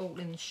all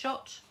in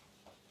shot.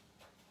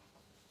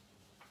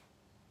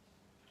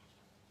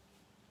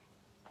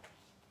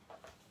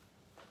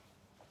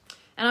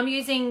 And I'm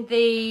using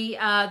the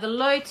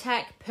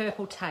low-tack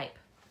purple tape.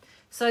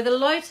 So the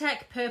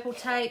low-tack purple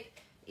tape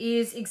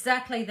is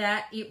exactly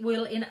that. It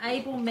will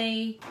enable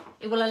me,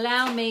 it will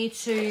allow me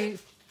to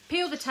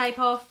peel the tape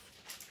off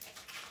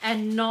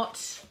and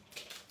not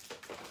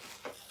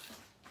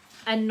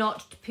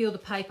peel the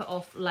paper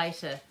off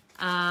later.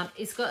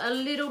 It's got a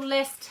little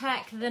less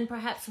tack than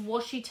perhaps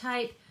washi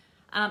tape.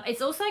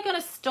 It's also going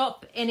to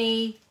stop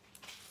any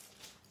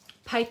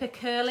paper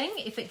curling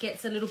if it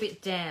gets a little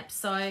bit damp.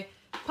 So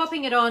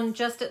popping it on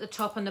just at the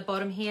top and the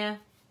bottom here.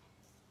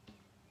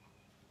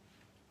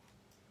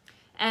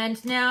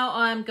 And now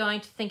I'm going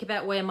to think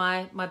about where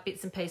my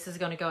bits and pieces are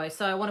going to go.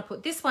 So I want to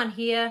put this one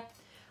here.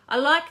 I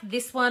like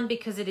this one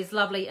because it is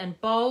lovely and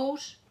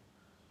bold.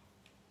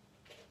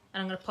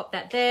 And I'm going to pop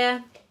that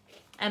there.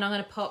 And I'm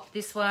going to pop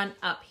this one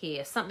up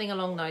here, something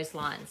along those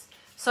lines.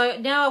 So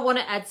now I want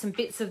to add some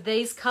bits of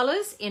these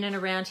colours in and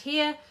around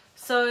here.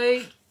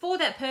 So for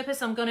that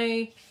purpose, I'm going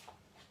to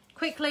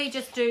quickly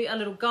just do a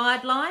little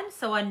guideline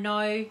so I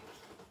know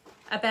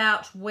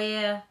about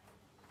where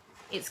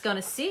it's going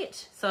to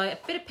sit. So a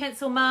bit of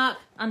pencil mark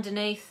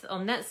underneath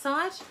on that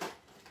side.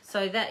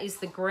 So that is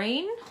the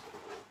green.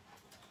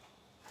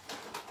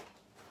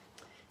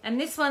 And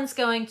this one's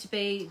going to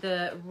be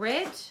the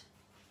red.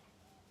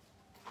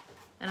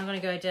 And I'm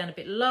going to go down a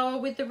bit lower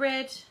with the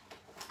red.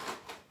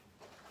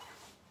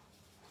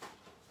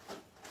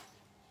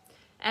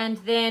 And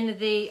then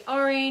the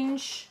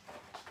orange.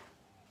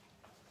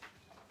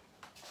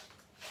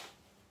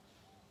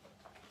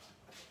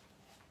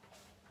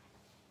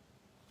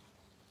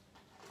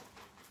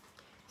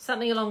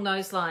 Something along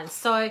those lines.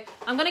 So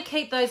I'm going to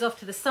keep those off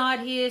to the side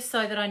here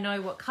so that I know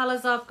what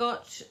colours I've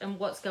got and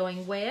what's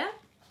going where.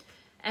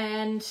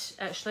 And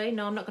actually,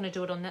 no, I'm not going to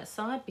do it on that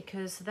side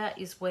because that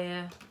is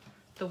where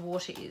the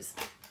water is.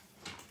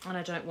 And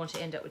I don't want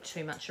to end up with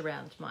too much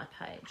around my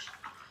page.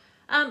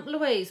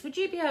 Louise, would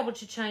you be able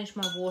to change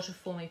my water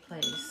for me,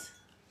 please?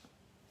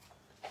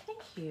 Thank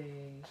you.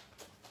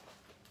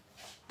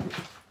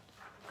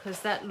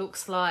 Because that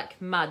looks like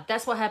mud.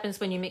 That's what happens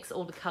when you mix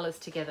all the colours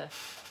together.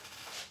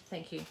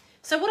 Thank you.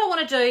 So what I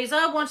want to do is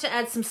I want to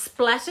add some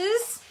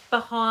splatters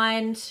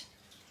behind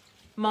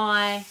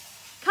my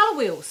colour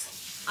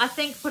wheels. I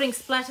think putting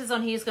splatters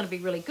on here is going to be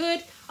really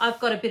good. I've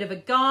got a bit of a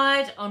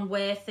guide on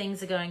where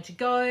things are going to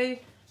go.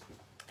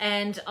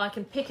 And I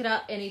can pick it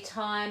up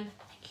anytime.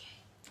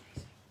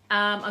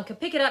 I can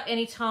pick it up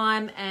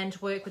anytime and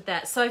work with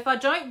that. So if I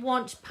don't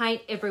want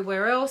paint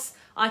everywhere else,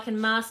 I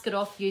can mask it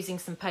off using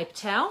some paper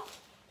towel.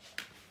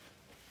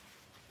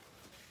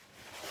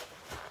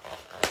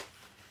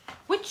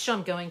 Which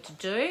I'm going to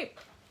do.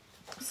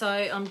 So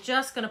I'm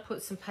just going to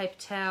put some paper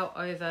towel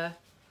over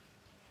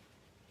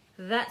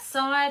that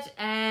side,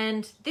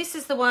 and this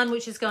is the one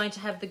which is going to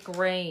have the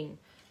green.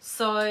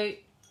 So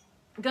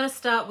I'm going to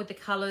start with the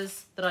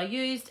colours that I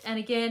used, and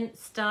again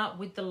start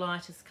with the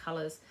lightest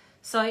colours.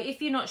 So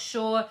if you're not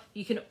sure,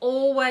 you can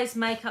always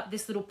make up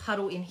this little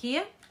puddle in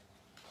here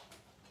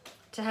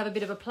to have a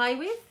bit of a play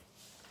with.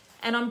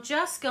 And I'm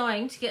just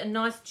going to get a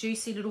nice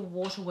juicy little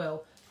water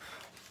well.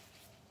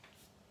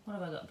 What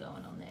have I got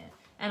going on there?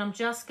 And I'm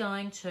just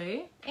going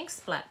to ink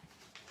splat.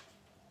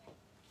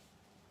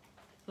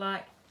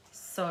 Like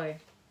so.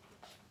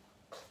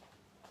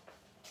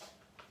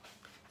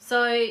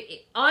 So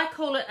I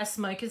call it a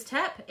smoker's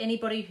tap.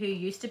 Anybody who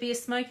used to be a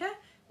smoker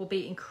will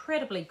be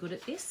incredibly good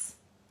at this.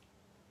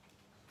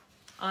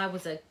 I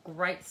was a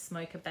great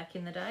smoker back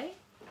in the day.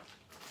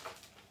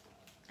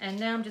 And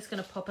now I'm just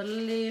going to pop a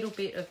little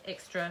bit of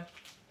extra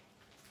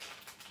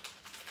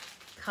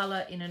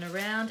colour in and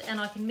around, and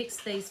I can mix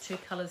these two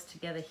colours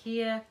together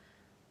here.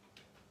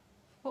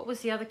 What was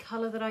the other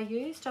colour that I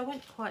used? I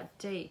went quite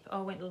deep.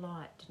 Oh, I went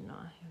light, didn't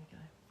I? Here we go.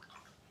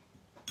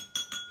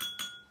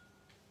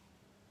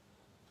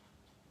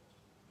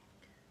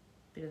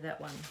 Bit of that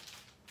one.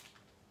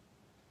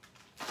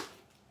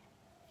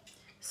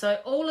 So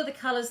all of the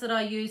colours that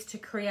I use to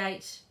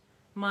create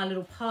my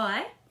little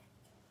pie,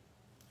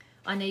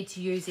 I need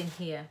to use in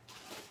here.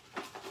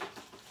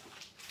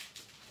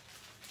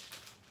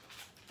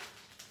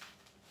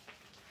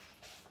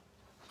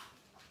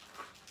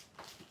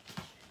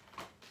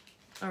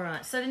 All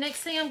right, so the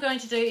next thing I'm going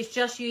to do is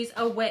just use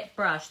a wet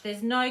brush.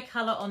 There's no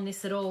colour on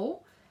this at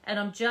all, and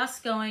I'm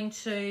just going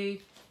to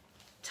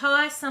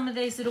tie some of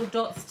these little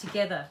dots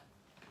together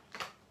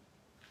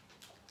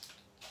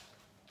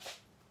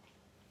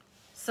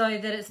so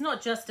that it's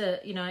not just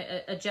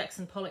a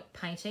Jackson Pollock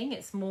painting.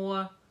 It's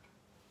more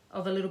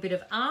of a little bit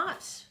of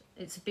art.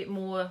 It's a bit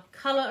more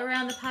colour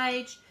around the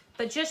page,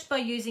 but just by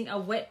using a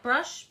wet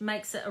brush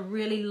makes it a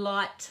really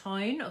light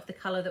tone of the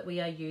colour that we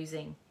are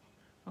using.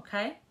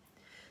 Okay.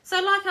 So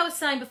like I was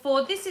saying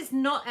before, this is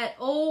not at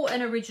all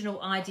an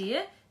original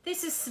idea.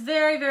 This is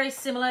very, very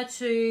similar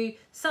to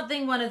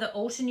something one of the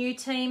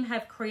Altenew team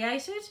have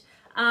created.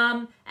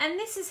 And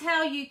this is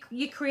how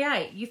you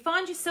create. You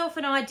find yourself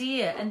an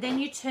idea and then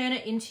you turn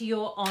it into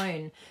your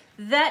own.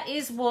 That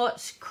is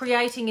what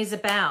creating is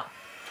about.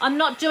 I'm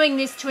not doing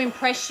this to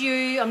impress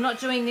you. I'm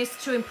not doing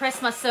this to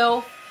impress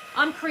myself.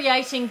 I'm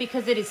creating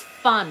because it is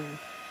fun.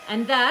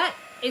 And that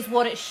is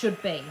what it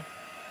should be.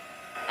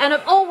 And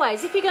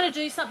always, if you're going to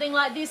do something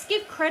like this,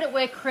 give credit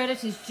where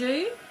credit is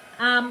due.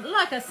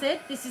 Like I said,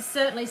 this is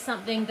certainly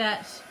something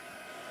that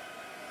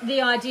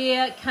the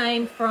idea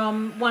came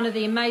from one of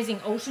the amazing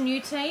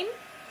Altenew team.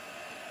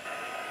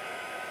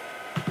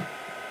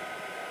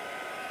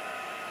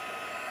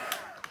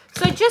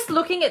 So just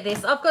looking at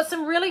this, I've got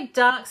some really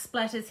dark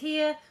splatters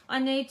here. I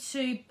need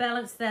to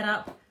balance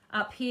that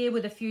up here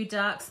with a few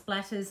dark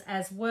splatters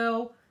as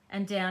well,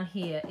 and down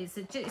here. It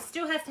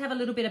still has to have a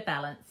little bit of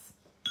balance.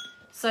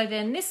 So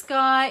then this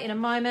guy, in a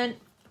moment,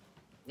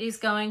 is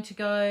going to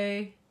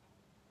go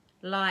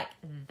like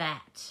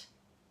that.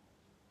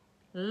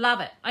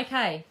 Love it.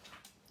 Okay,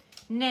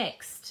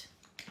 next,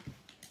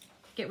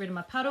 get rid of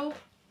my puddle.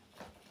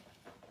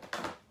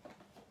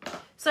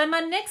 So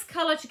my next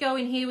colour to go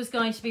in here was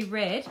going to be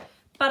red,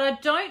 but I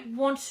don't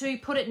want to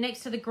put it next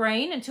to the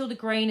green until the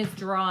green is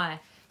dry.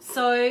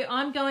 So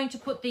I'm going to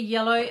put the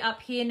yellow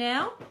up here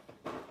now.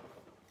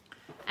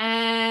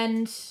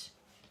 And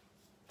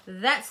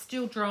that's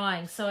still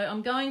drying. So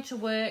I'm going to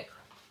work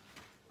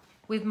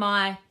with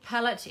my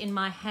palette in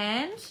my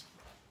hand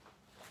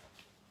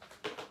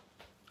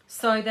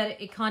so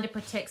that it kind of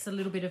protects a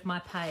little bit of my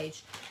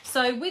page.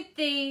 So with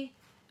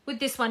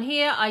this one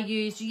here, I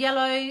used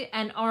yellow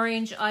and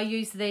orange. I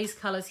used these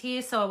colors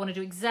here, so I want to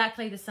do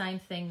exactly the same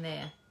thing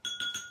there.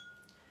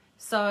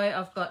 So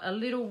I've got a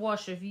little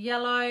wash of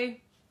yellow,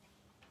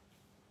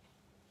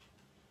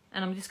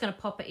 and I'm just going to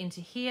pop it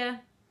into here,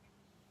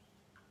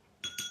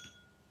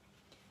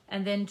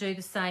 and then do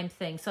the same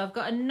thing. So I've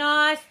got a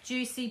nice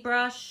juicy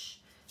brush,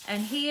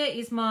 and here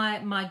is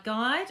my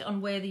guide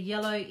on where the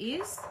yellow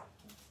is.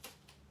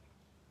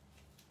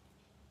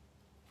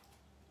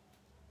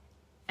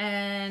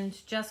 And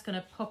just going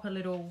to pop a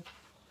little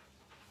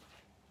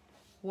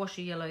wash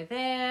of yellow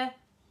there.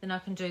 Then I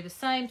can do the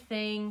same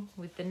thing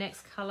with the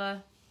next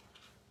colour.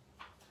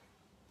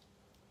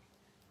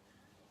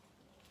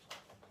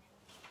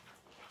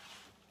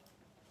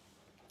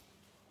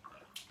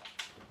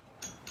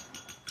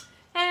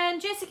 And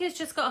Jessica's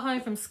just got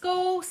home from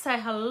school. Say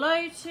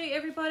hello to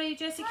everybody,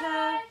 Jessica.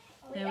 Hi.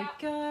 There we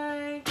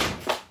go.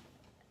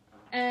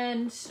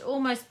 And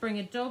almost bring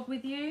a dog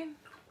with you.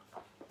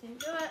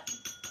 Didn't do it.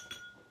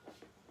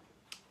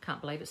 Can't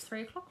believe it's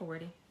 3 o'clock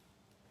already.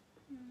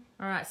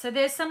 All right, so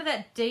there's some of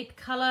that deep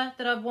color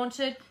that I've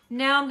wanted.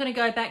 Now I'm going to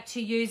go back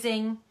to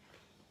using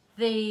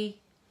the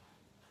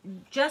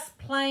just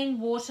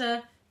plain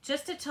water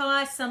just to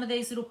tie some of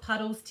these little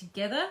puddles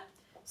together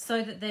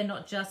so that they're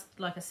not just,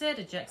 like I said,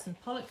 a Jackson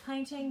Pollock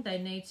painting. They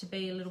need to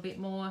be a little bit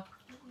more.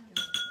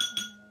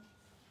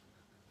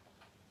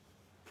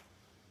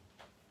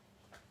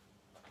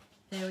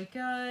 There we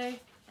go.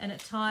 And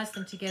it ties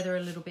them together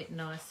a little bit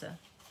nicer.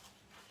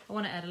 I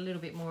want to add a little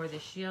bit more of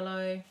this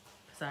yellow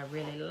because I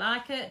really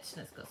like it,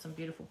 and it's got some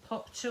beautiful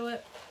pop to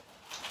it.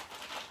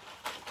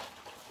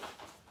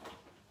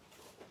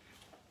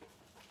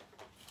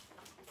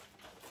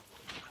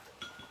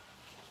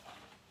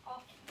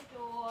 Off the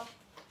door.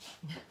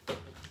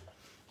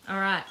 All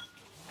right,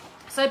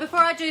 so before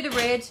I do the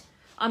red,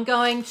 I'm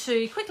going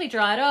to quickly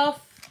dry it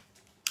off.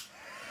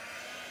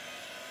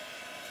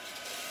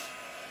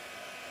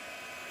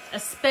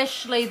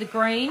 Especially the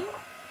green.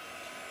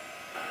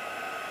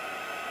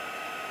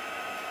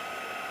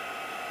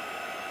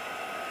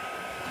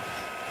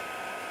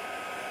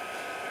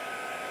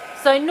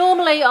 So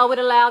normally I would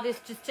allow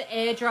this just to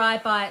air dry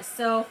by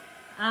itself.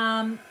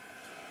 And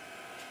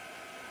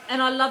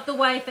I love the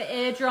way if it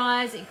air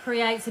dries, it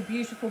creates a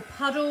beautiful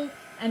puddle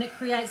and it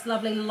creates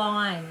lovely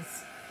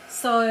lines.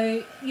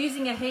 So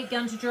using a heat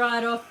gun to dry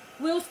it off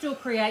will still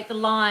create the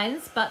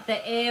lines, but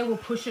the air will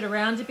push it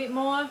around a bit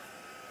more.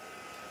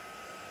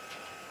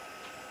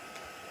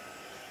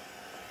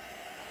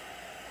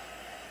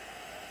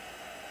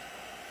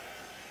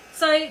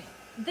 So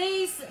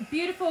these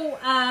beautiful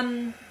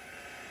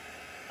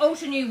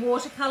Ultra New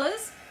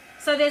watercolors.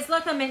 So there's,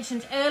 like I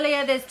mentioned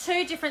earlier, there's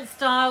 2 different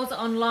styles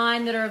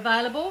online that are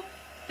available.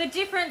 The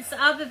difference,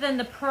 other than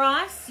the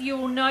price,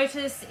 you'll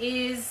notice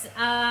is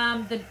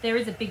that there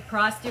is a big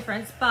price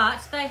difference,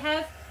 but they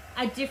have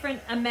a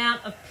different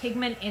amount of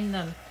pigment in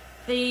them.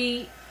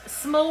 The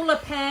smaller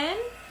pan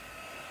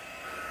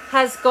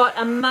has got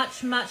a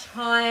much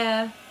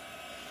higher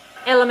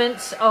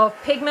element of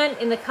pigment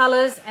in the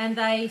colors, and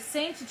they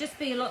seem to just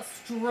be a lot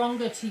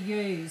stronger to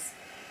use.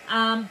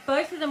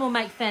 Both of them will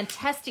make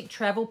fantastic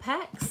travel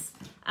packs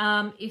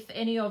if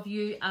any of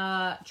you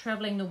are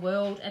traveling the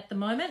world at the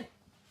moment.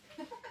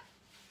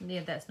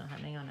 Yeah, that's not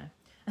happening, I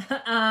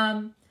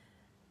know.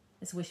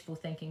 It's wishful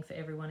thinking for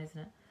everyone, isn't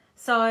it?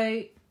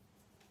 So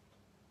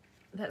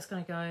that's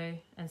going to go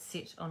and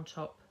sit on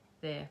top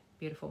there.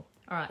 Beautiful.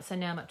 All right, so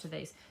now I'm up to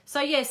these.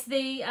 So yes,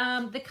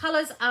 the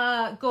colors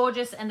are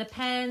gorgeous, and the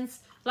pans,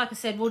 like I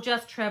said, will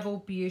just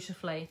travel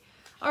beautifully.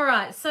 All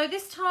right, so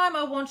this time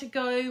I want to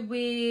go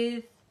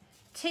with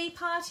Tea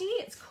Party,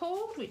 it's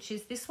called, which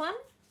is this one.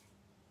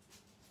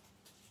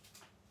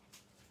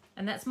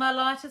 And that's my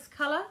lightest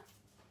color.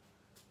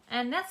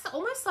 And that's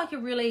almost like a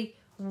really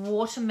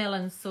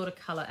watermelon sort of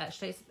color,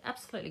 actually. It's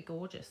absolutely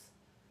gorgeous.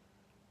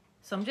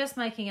 So I'm just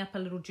making up a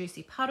little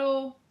juicy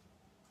puddle.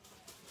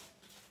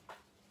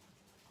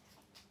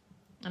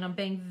 And I'm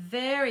being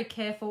very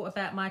careful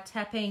about my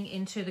tapping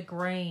into the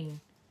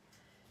green,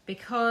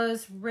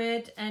 because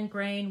red and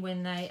green,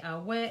 when they are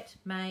wet,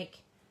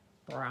 make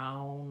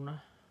brown.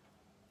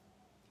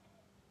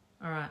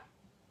 All right.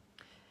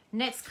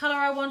 Next color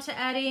I want to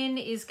add in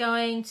is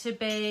going to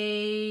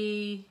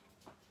be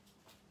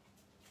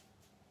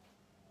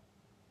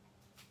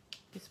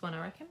this one,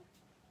 I reckon.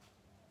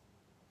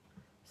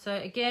 So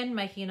again,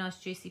 making a nice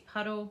juicy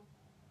puddle.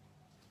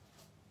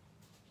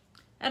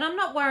 And I'm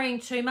not worrying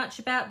too much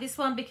about this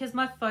one because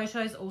my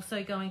photo is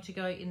also going to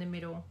go in the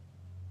middle.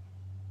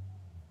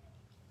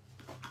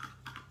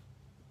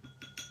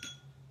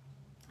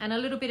 And a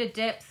little bit of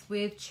depth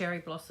with Cherry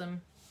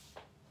Blossom.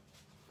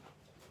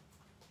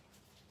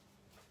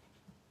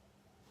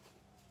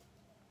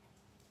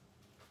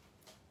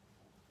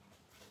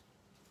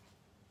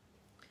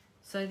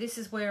 So this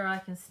is where I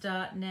can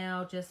start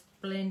now just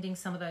blending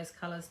some of those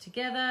colours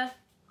together.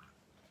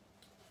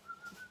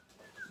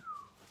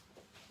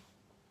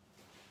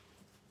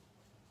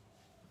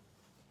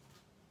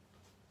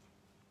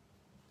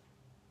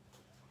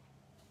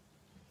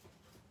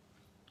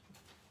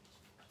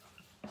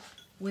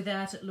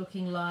 Without it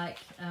looking like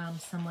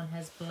someone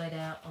has bled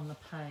out on the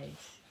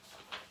page,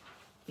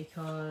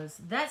 because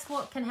that's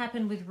what can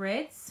happen with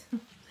reds.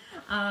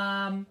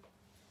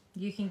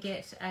 You can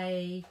get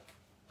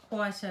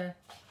quite a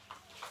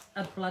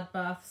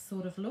bloodbath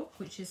sort of look,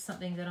 which is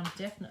something that I'm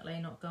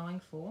definitely not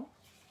going for.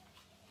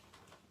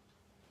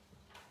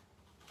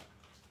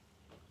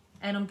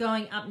 And I'm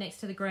going up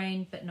next to the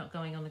green, but not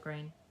going on the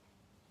green.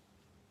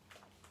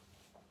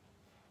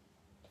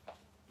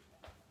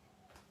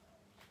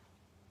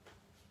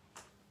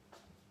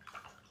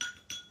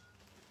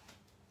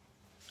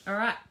 All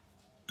right,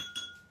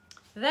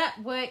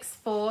 that works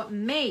for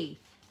me.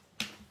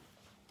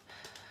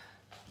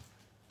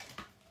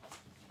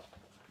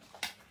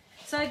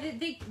 So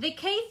the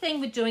key thing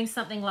with doing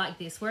something like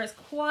this, where it's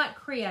quite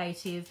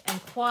creative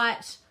and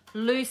quite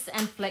loose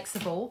and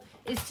flexible,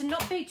 is to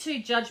not be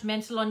too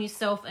judgmental on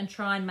yourself and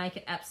try and make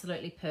it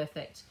absolutely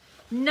perfect.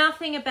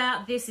 Nothing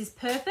about this is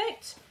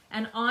perfect,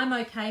 and I'm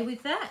okay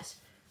with that.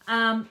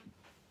 I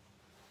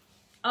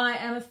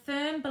am a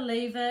firm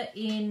believer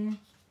in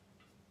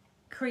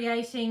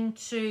creating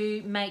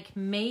to make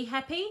me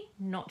happy,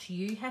 not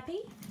you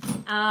happy.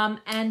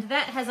 And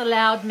that has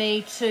allowed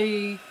me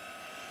to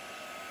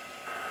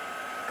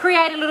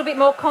create a little bit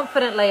more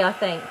confidently, I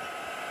think.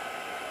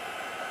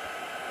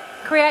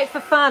 Create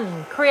for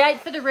fun. Create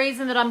for the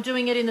reason that I'm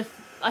doing it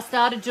I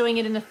started doing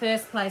it in the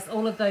first place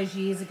all of those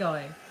years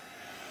ago.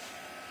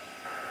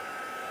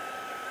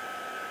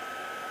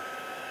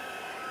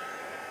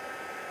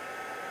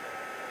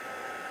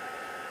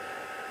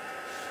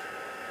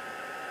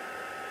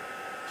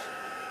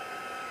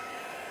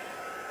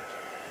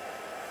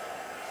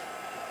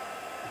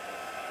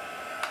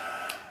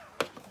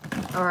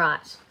 All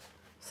right,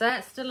 so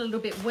that's still a little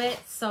bit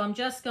wet, so I'm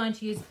just going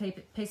to use a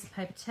piece of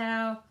paper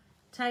towel,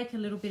 take a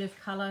little bit of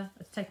colour,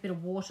 take a bit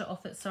of water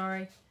off it,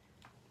 sorry.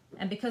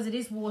 And because it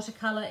is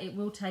watercolour, it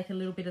will take a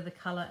little bit of the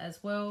colour as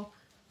well.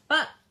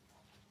 But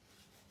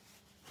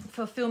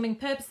for filming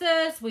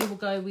purposes, we will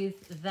go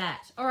with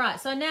that. All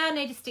right, so now I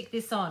need to stick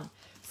this on.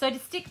 So to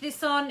stick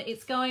this on, I'm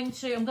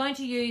going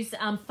to use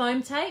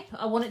foam tape.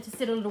 I want it to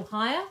sit a little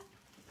higher.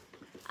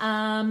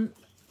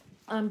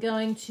 I'm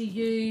going to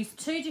use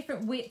 2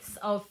 different widths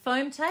of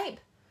foam tape.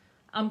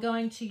 I'm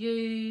going to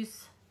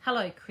use,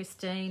 hello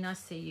Christine, I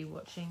see you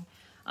watching.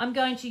 I'm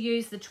going to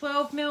use the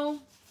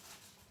 12mm.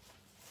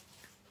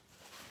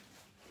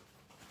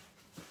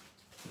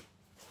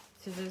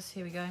 Scissors,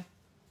 here we go.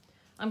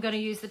 I'm going to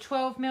use the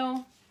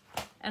 12mm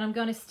and I'm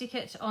going to stick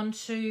it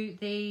onto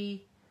the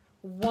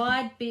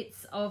wide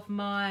bits of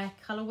my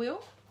colour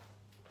wheel.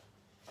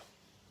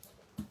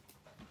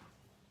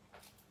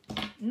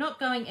 Not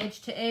going edge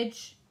to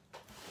edge.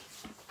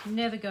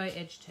 Never go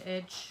edge to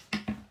edge,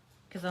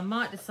 because I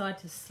might decide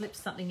to slip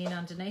something in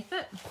underneath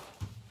it.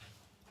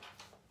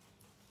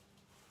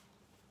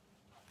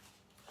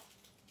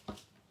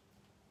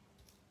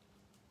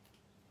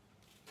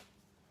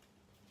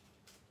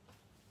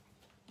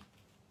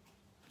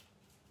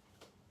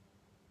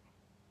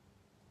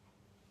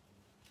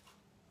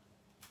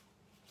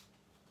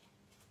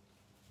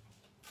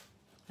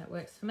 That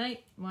works for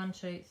me. 1,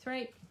 2,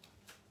 3.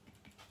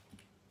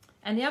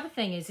 And the other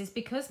thing is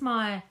because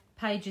my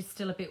page is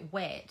still a bit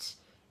wet,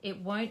 it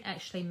won't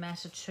actually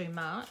matter too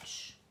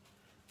much.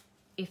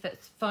 If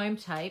it's foam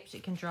taped,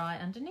 it can dry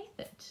underneath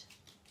it.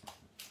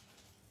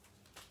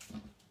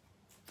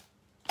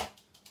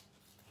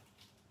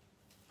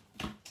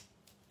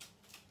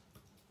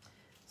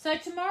 So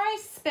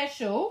tomorrow's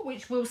special,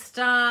 which will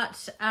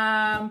start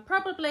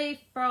probably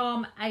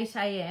from 8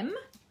 AM,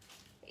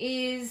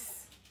 is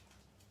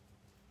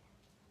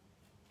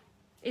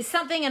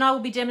something, and I will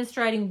be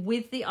demonstrating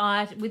with the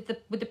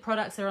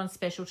products that are on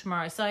special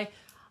tomorrow. So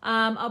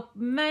I'll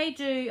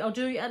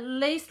do at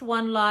least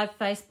one live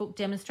Facebook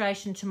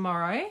demonstration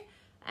tomorrow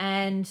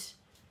and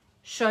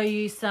show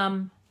you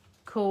some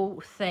cool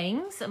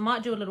things. I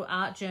might do a little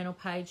art journal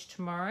page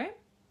tomorrow,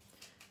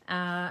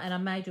 and I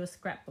may do a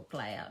scrapbook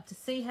layout to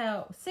see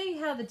how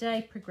the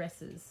day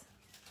progresses.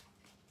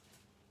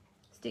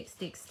 Stick,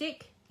 stick,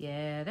 stick.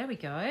 Yeah, there we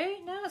go.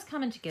 Now it's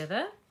coming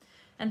together.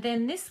 And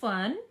then this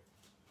one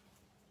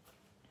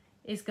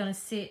is going to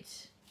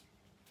sit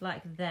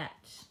like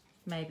that,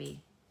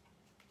 maybe.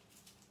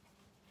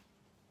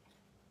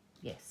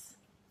 Yes.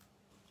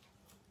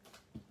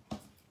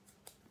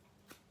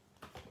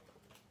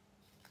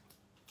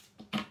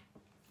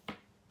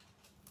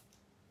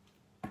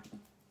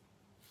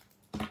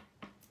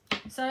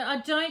 So I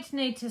don't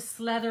need to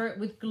slather it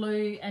with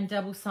glue and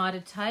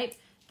double-sided tape.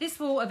 This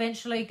will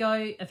eventually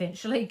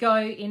go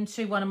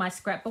into one of my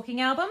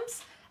scrapbooking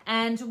albums.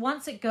 And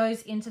once it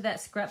goes into that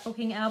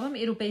scrapbooking album,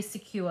 it'll be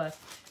secure.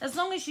 As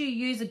long as you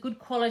use a good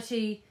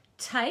quality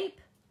tape,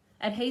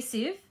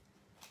 adhesive,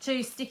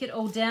 to stick it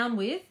all down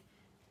with,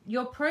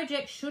 your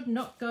project should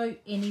not go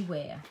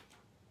anywhere.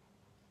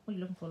 What are you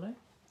looking for, Lou?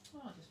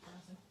 Oh, just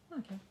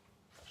browsing. Okay.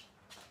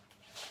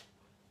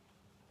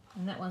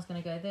 And that one's going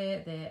to go there,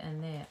 there,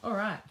 and there. All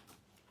right.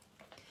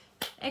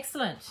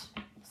 Excellent.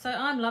 So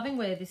I'm loving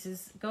where this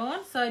is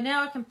gone. So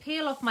now I can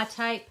peel off my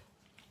tape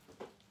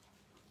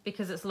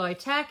because it's low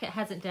tack. It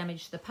hasn't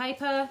damaged the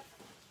paper.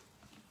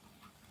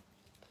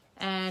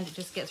 And it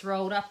just gets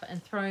rolled up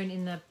and thrown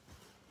in the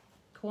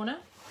corner,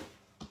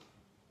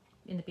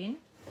 in the bin.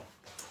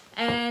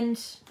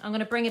 And I'm going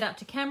to bring it up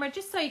to camera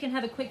just so you can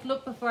have a quick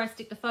look before I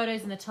stick the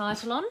photos and the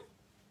title on.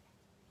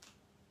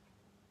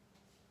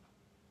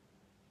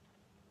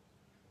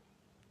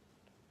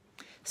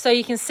 So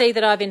you can see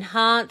that I've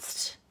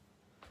enhanced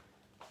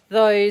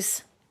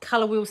those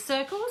colour wheel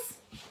circles,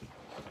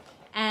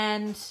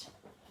 and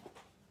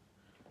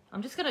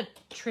I'm just going to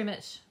trim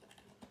it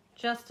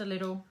just a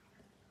little,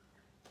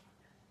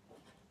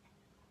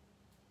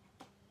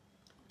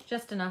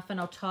 just enough, and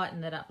I'll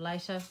tighten that up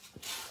later.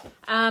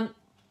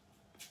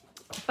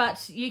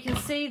 But you can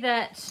see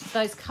that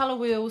those colour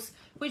wheels,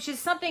 which is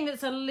something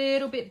that's a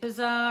little bit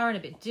bizarre and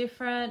a bit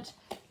different,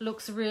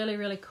 looks really,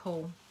 really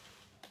cool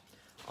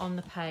on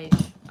the page.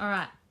 All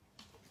right.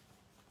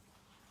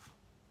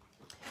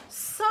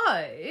 So,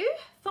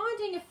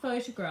 finding a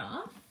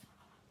photograph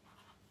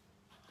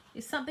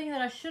is something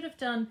that I should have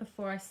done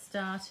before I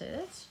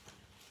started.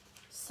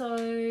 So,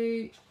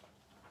 and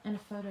a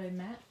photo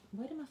mat.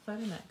 Where did my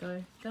photo mat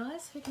go?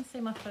 Guys, who can see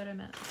my photo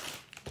mat?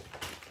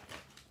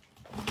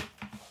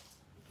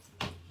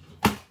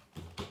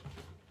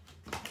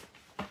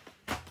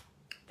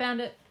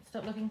 Found it.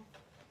 Stop looking.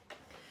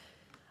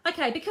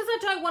 Okay, because I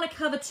don't want to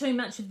cover too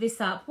much of this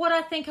up, what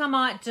I think I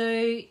might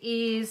do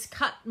is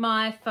cut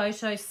my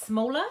photo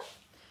smaller.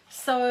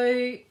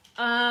 So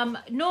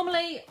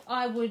normally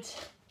I would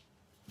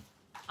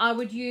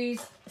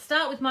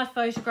start with my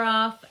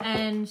photograph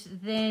and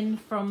then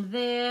from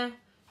there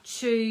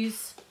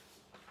choose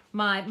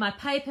my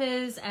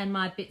papers and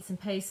my bits and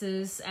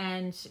pieces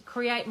and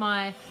create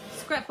my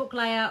scrapbook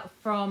layout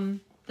from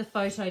the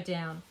photo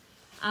down.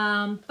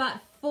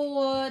 But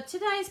for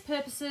today's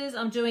purposes,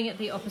 I'm doing it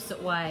the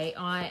opposite way.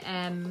 I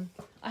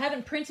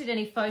haven't printed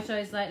any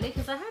photos lately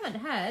because I haven't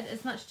had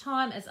as much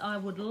time as I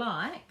would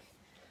like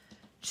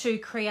to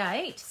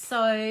create.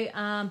 So,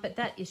 but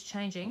that is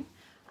changing.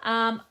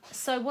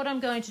 So what I'm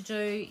going to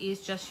do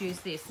is just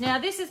use this. Now,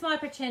 this is my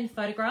pretend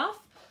photograph.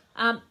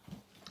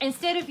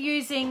 Instead of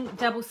using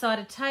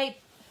double-sided tape,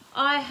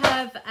 I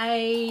have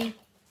a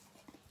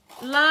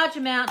large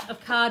amount of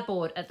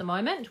cardboard at the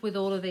moment with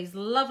all of these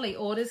lovely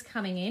orders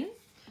coming in.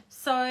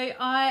 So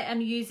I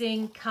am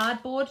using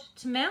cardboard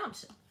to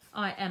mount.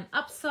 I am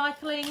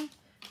upcycling.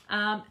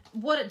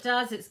 What it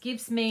does, it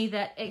gives me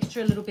that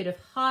extra little bit of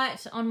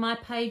height on my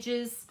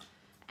pages,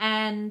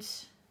 and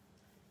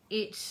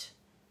it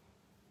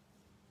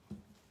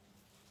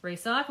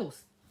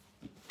recycles.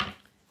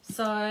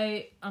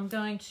 So I'm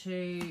going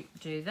to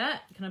do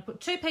that. Can I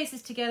put two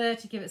pieces together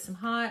to give it some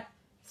height?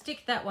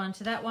 Stick that one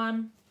to that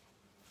one,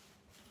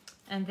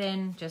 and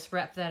then just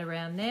wrap that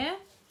around there.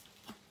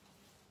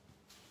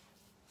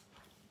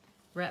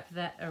 Wrap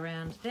that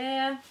around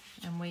there,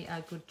 and we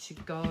are good to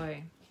go.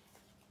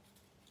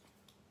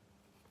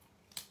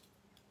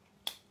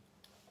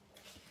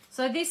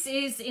 So this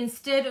is,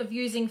 instead of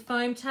using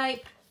foam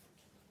tape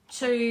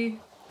to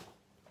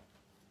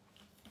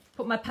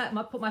put my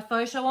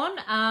photo on,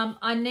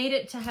 I need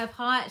it to have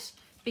height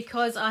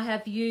because I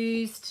have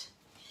used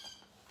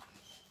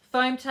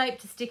foam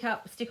tape to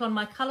stick on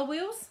my colour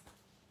wheels.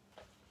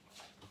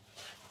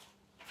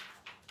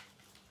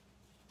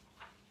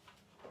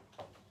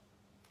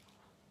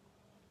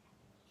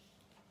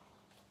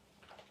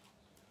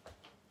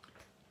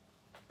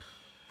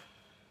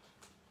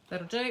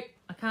 That'll do.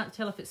 I can't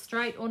tell if it's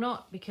straight or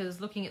not because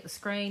looking at the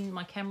screen,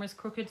 my camera's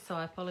crooked, so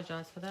I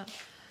apologise for that.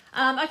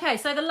 Okay,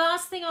 so the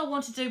last thing I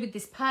want to do with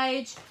this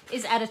page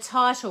is add a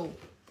title.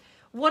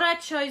 What I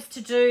chose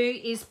to do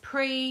is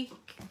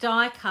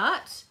pre-die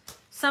cut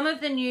some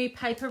of the new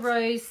Paper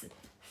Rose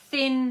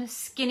thin,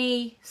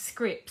 skinny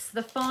scripts,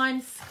 the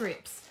fine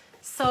scripts.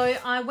 So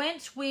I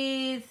went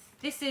with,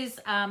 this is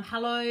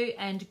Hello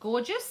and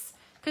Gorgeous,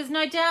 because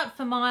no doubt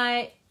for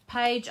my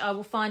page I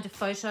will find a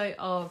photo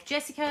of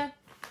Jessica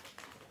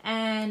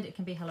and it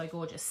can be Hello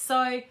Gorgeous.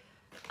 So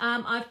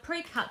I've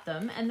pre-cut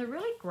them, and the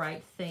really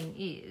great thing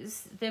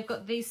is they've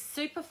got these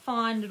super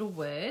fine little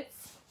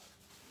words,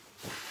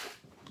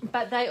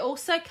 but they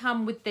also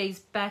come with these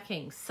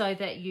backings so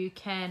that you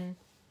can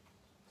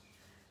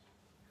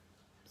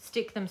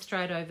stick them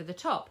straight over the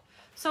top.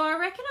 So I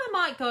reckon I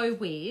might go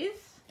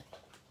with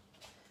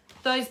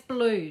those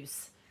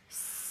blues,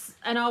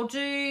 and I'm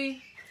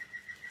going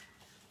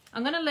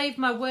to leave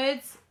my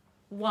words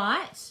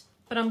white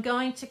but I'm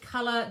going to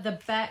colour the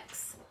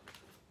backs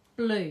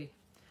blue.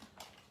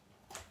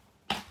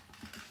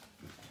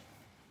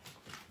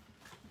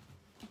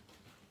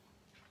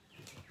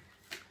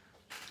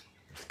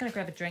 Just going to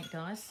grab a drink,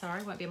 guys.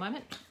 Sorry, won't be a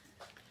moment.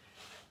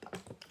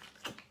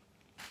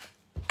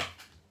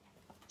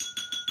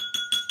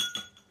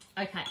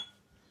 Okay,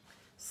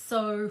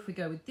 so if we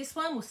go with this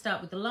one, we'll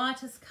start with the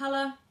lightest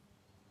colour.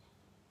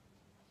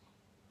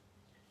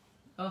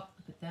 Oh,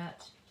 look at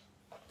that.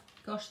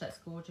 Gosh, that's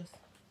gorgeous.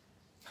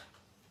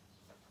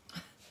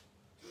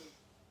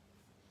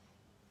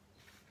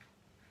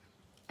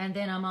 And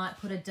then I might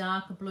put a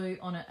darker blue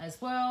on it as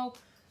well.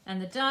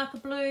 And the darker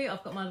blue,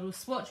 I've got my little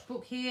swatch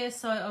book here.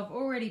 So I've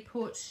already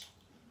put,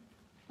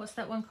 what's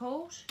that one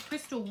called?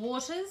 Crystal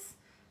Waters.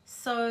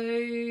 So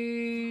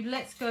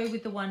let's go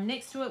with the one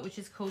next to it, which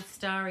is called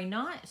Starry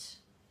Night.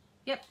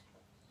 Yep.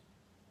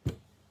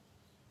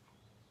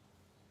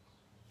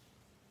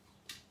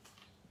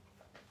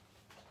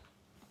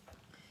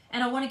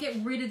 And I want to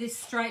get rid of this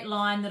straight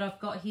line that I've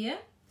got here.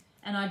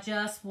 And I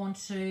just want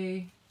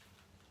to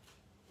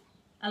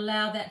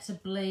allow that to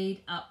bleed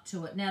up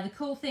to it. Now the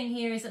cool thing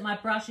here is that my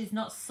brush is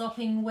not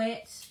sopping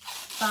wet,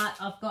 but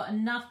I've got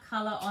enough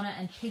colour on it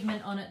and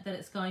pigment on it that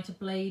it's going to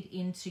bleed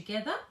in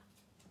together.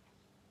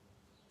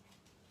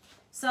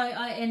 So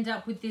I end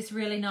up with this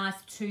really nice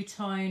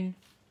two-tone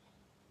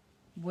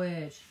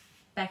word,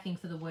 backing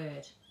for the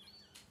word.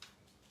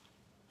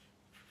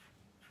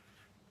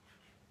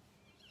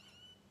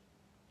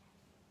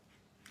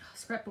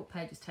 Scrapbook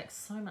pages take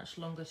so much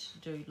longer to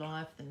do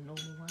live than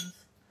normal ones.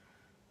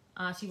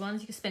 Arty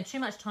ones, you can spend too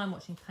much time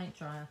watching paint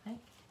dry, I think.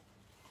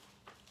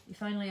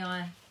 If only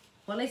well,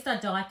 at least I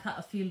die cut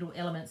a few little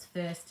elements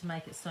first to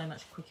make it so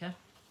much quicker.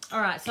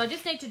 All right, so I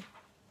just need to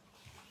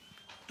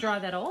dry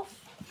that off.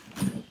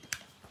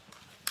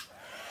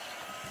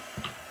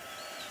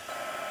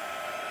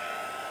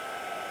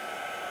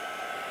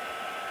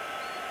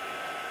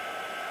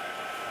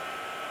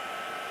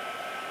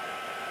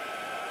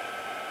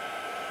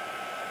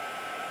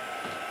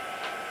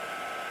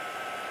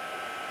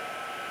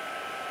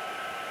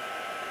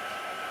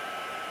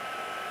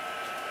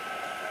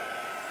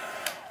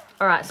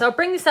 All right, so I'll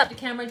bring this up to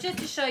camera just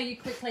to show you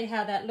quickly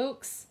how that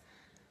looks.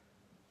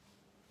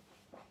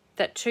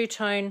 That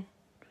two-tone,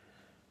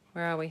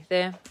 where are we?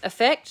 There,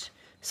 effect.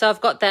 So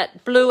I've got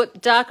that blue,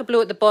 darker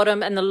blue at the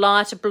bottom and the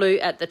lighter blue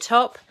at the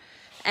top.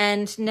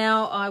 And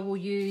now I will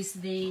use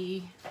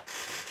I'm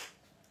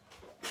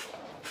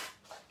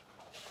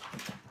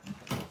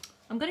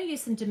going to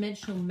use some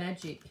Dimensional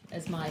Magic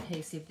as my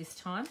adhesive this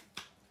time.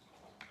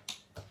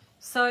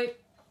 So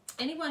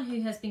anyone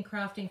who has been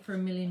crafting for a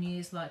million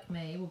years like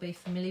me will be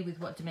familiar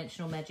with what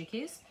Dimensional Magic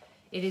is.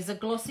 It is a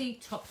glossy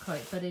top coat,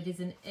 but it is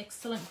an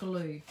excellent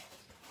glue.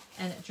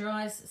 And it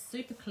dries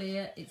super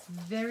clear. It's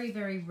very,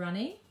 very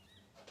runny.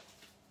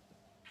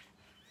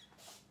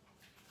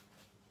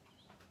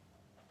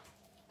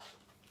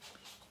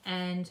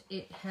 And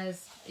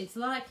it's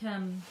like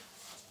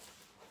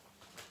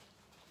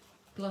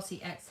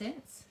glossy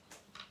accents,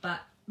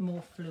 but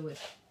more fluid.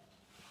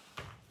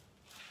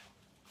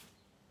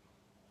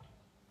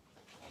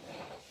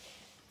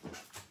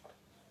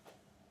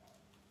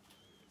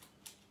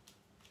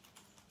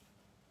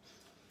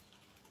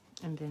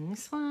 And then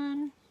this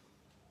one.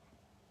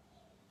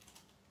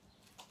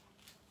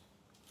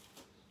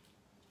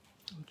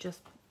 Just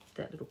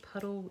that little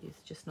puddle is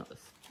just not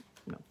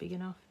big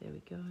enough. There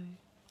we go.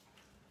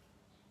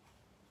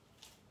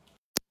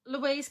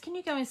 Louise, can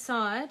you go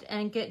inside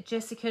and get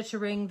Jessica to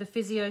ring the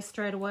physio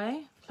straight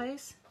away,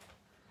 please?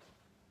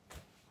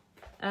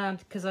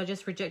 Because I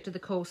just rejected the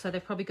call, so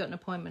they've probably got an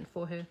appointment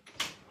for her.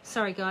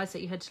 Sorry, guys,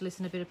 that you had to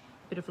listen to a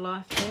bit of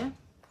life there.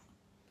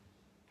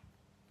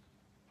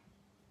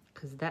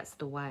 Because that's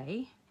the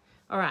way.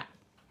 All right.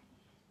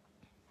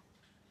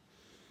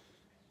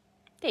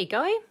 There you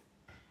go.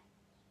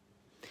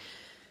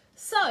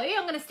 So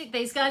I'm going to stick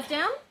these guys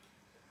down.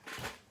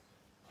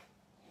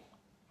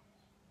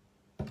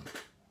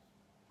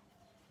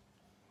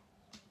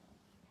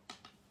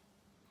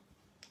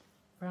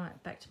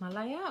 Right, back to my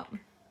layout.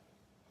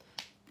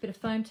 Bit of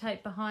foam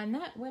tape behind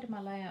that. Where did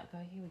my layout go?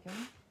 Here we go.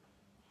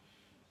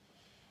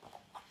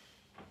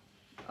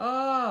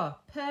 Oh,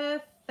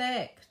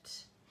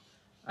 perfect.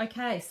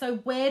 Okay, so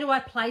where do I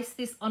place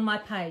this on my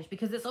page?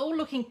 Because it's all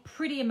looking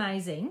pretty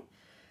amazing.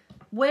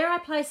 Where I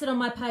place it on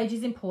my page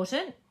is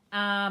important.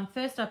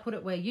 First I put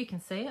it where you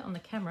can see it on the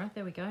camera.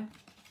 There we go.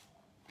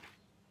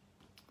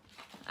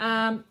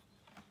 I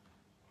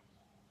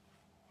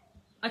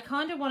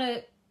kind of want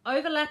to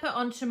overlap it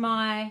onto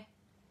my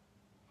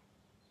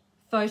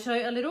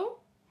photo a little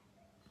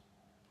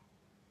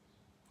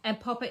and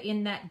pop it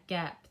in that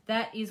gap.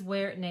 That is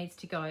where it needs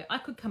to go. I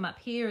could come up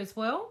here as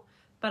well,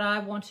 but I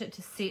want it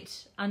to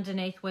sit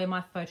underneath where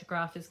my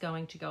photograph is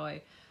going to go.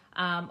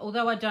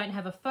 Although I don't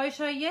have a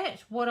photo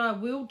yet, what I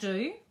will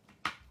do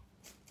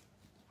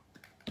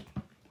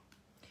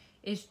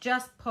is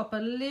just pop a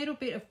little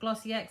bit of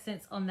glossy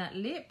accents on that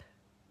lip.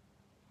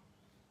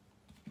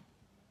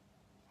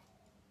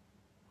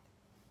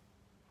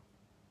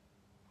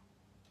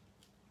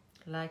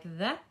 like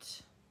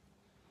that.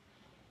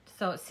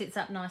 So it sits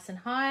up nice and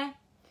high.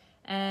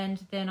 And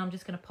then I'm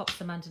just going to pop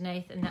some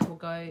underneath, and that will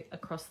go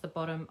across the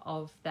bottom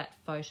of that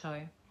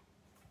photo.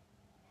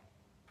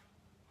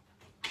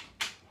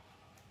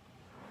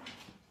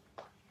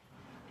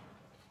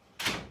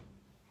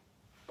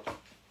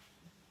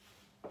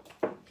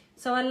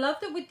 So I love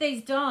that with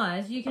these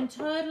dies, you can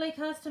totally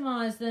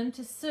customize them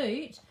to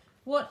suit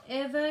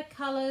whatever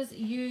colors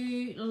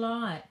you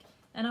like.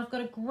 And I've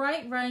got a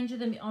great range of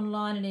them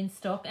online and in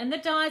stock. And the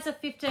dies are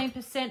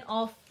 15%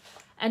 off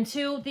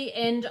until the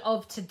end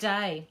of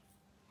today.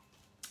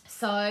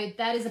 So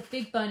that is a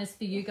big bonus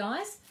for you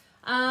guys.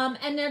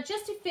 And now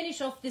just to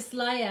finish off this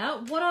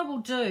layout, what I will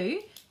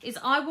do is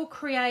I will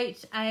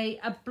create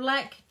a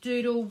black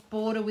doodle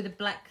border with a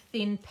black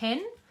thin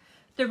pen.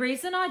 The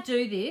reason I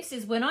do this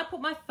is when I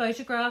put my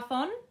photograph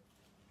on,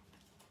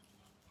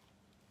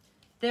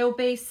 there will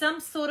be some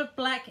sort of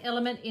black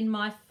element in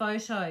my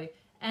photo,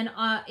 and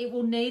it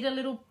will need a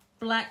little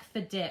black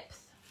for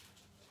depth.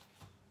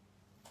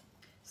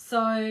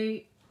 So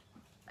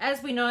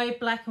as we know,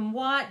 black and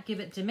white give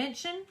it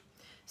dimension.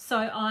 So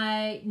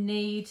I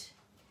need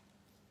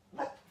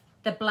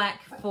the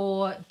black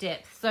for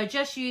depth. So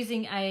just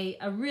using a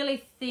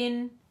really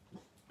thin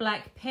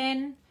black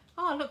pen.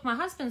 Oh, look, my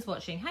husband's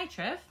watching. Hey,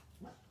 Trev.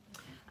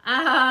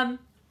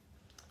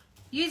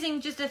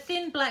 Using just a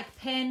thin black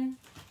pen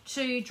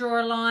to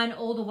draw a line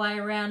all the way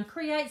around,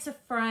 creates a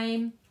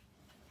frame,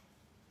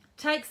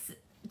 takes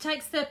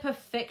the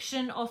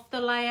perfection off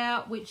the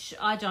layout, which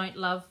I don't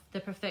love the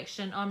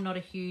perfection. I'm not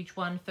a huge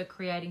one for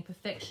creating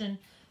perfection,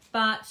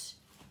 but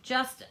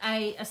just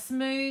a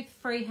smooth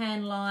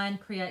freehand line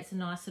creates a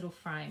nice little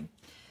frame.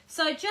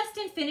 So just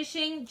in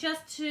finishing,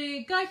 just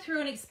to go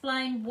through and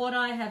explain what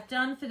I have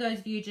done for those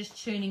of you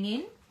just tuning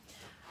in.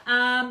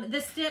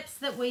 The steps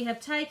that we have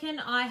taken,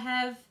 I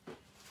have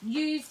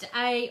used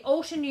a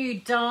Ultra New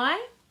die,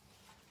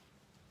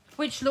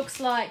 which looks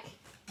like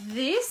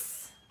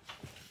this.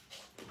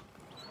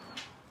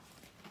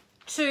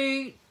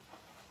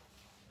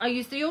 I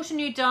used the Ultra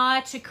New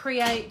die to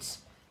create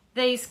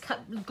these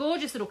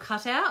gorgeous little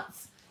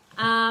cutouts.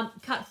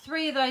 Cut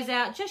 3 of those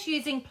out just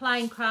using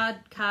plain plain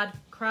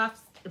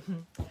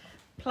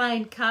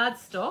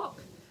cardstock.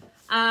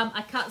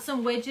 I cut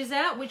some wedges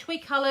out, which we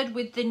coloured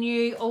with the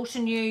new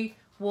Ultra New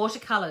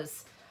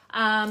Watercolours.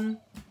 And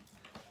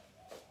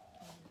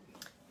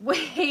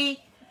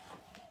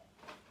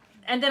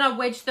then I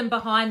wedged them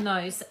behind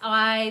those.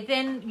 I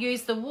then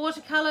used the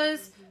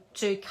watercolours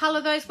to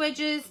colour those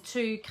wedges,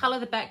 to colour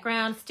the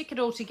background, stick it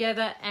all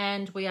together,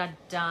 and we are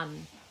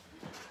done.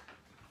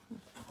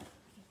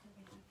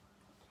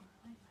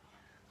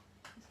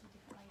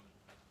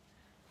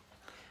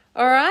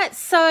 All right,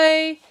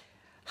 so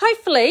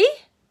hopefully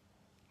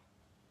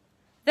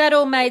that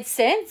all made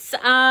sense.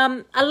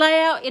 A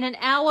layout in an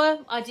hour.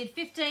 I did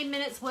 15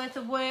 minutes worth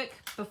of work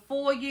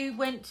before it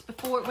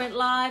went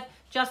live,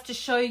 just to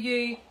show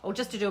you, or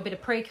just to do a bit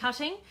of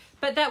pre-cutting,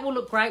 but that will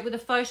look great with a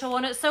photo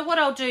on it. So what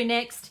I'll do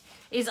next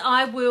is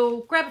I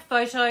will grab a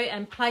photo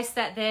and place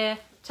that there,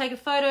 take a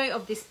photo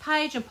of this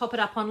page and pop it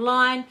up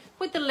online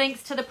with the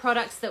links to the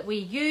products that we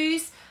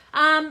use.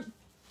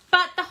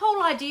 But the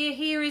whole idea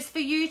here is for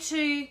you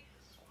to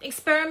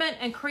experiment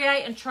and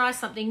create and try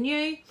something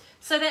new.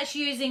 So that's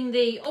using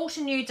the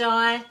Ultra New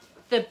die,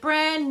 the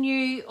brand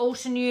new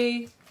Ultra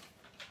New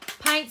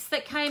paints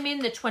that came in,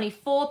 the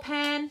 24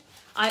 pan.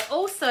 I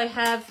also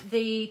have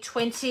the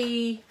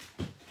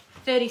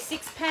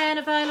 2036 pan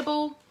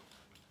available,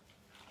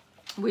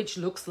 which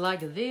looks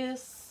like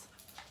this,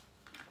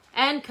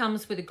 and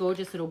comes with a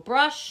gorgeous little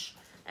brush.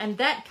 And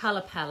that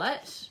colour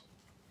palette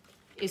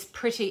is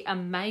pretty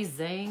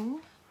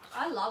amazing.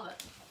 I love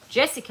it.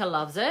 Jessica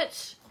loves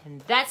it,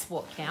 and that's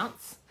what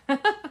counts.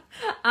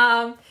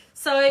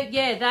 So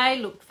yeah, they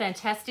look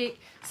fantastic.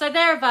 So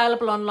they're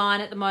available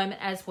online at the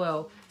moment as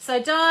well. So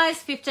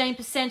dies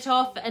 15%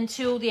 off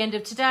until the end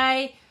of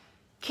today.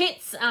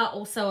 Kits are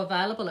also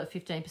available at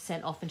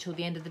 15% off until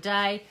the end of the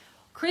day.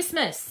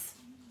 Christmas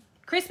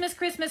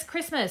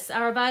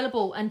are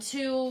available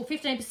until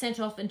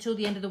 15% off until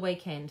the end of the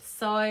weekend.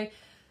 So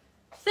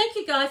thank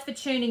you guys for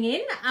tuning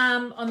in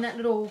on that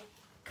little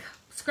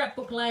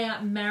scrapbook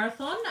layout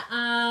marathon.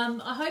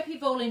 I hope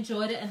you've all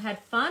enjoyed it and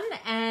had fun,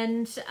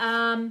 and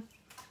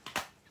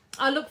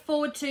I look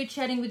forward to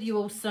chatting with you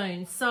all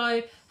soon.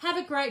 So have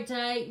a great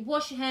day,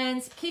 wash your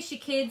hands, kiss your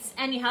kids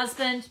and your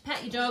husband,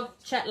 pat your dog,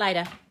 chat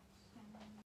later.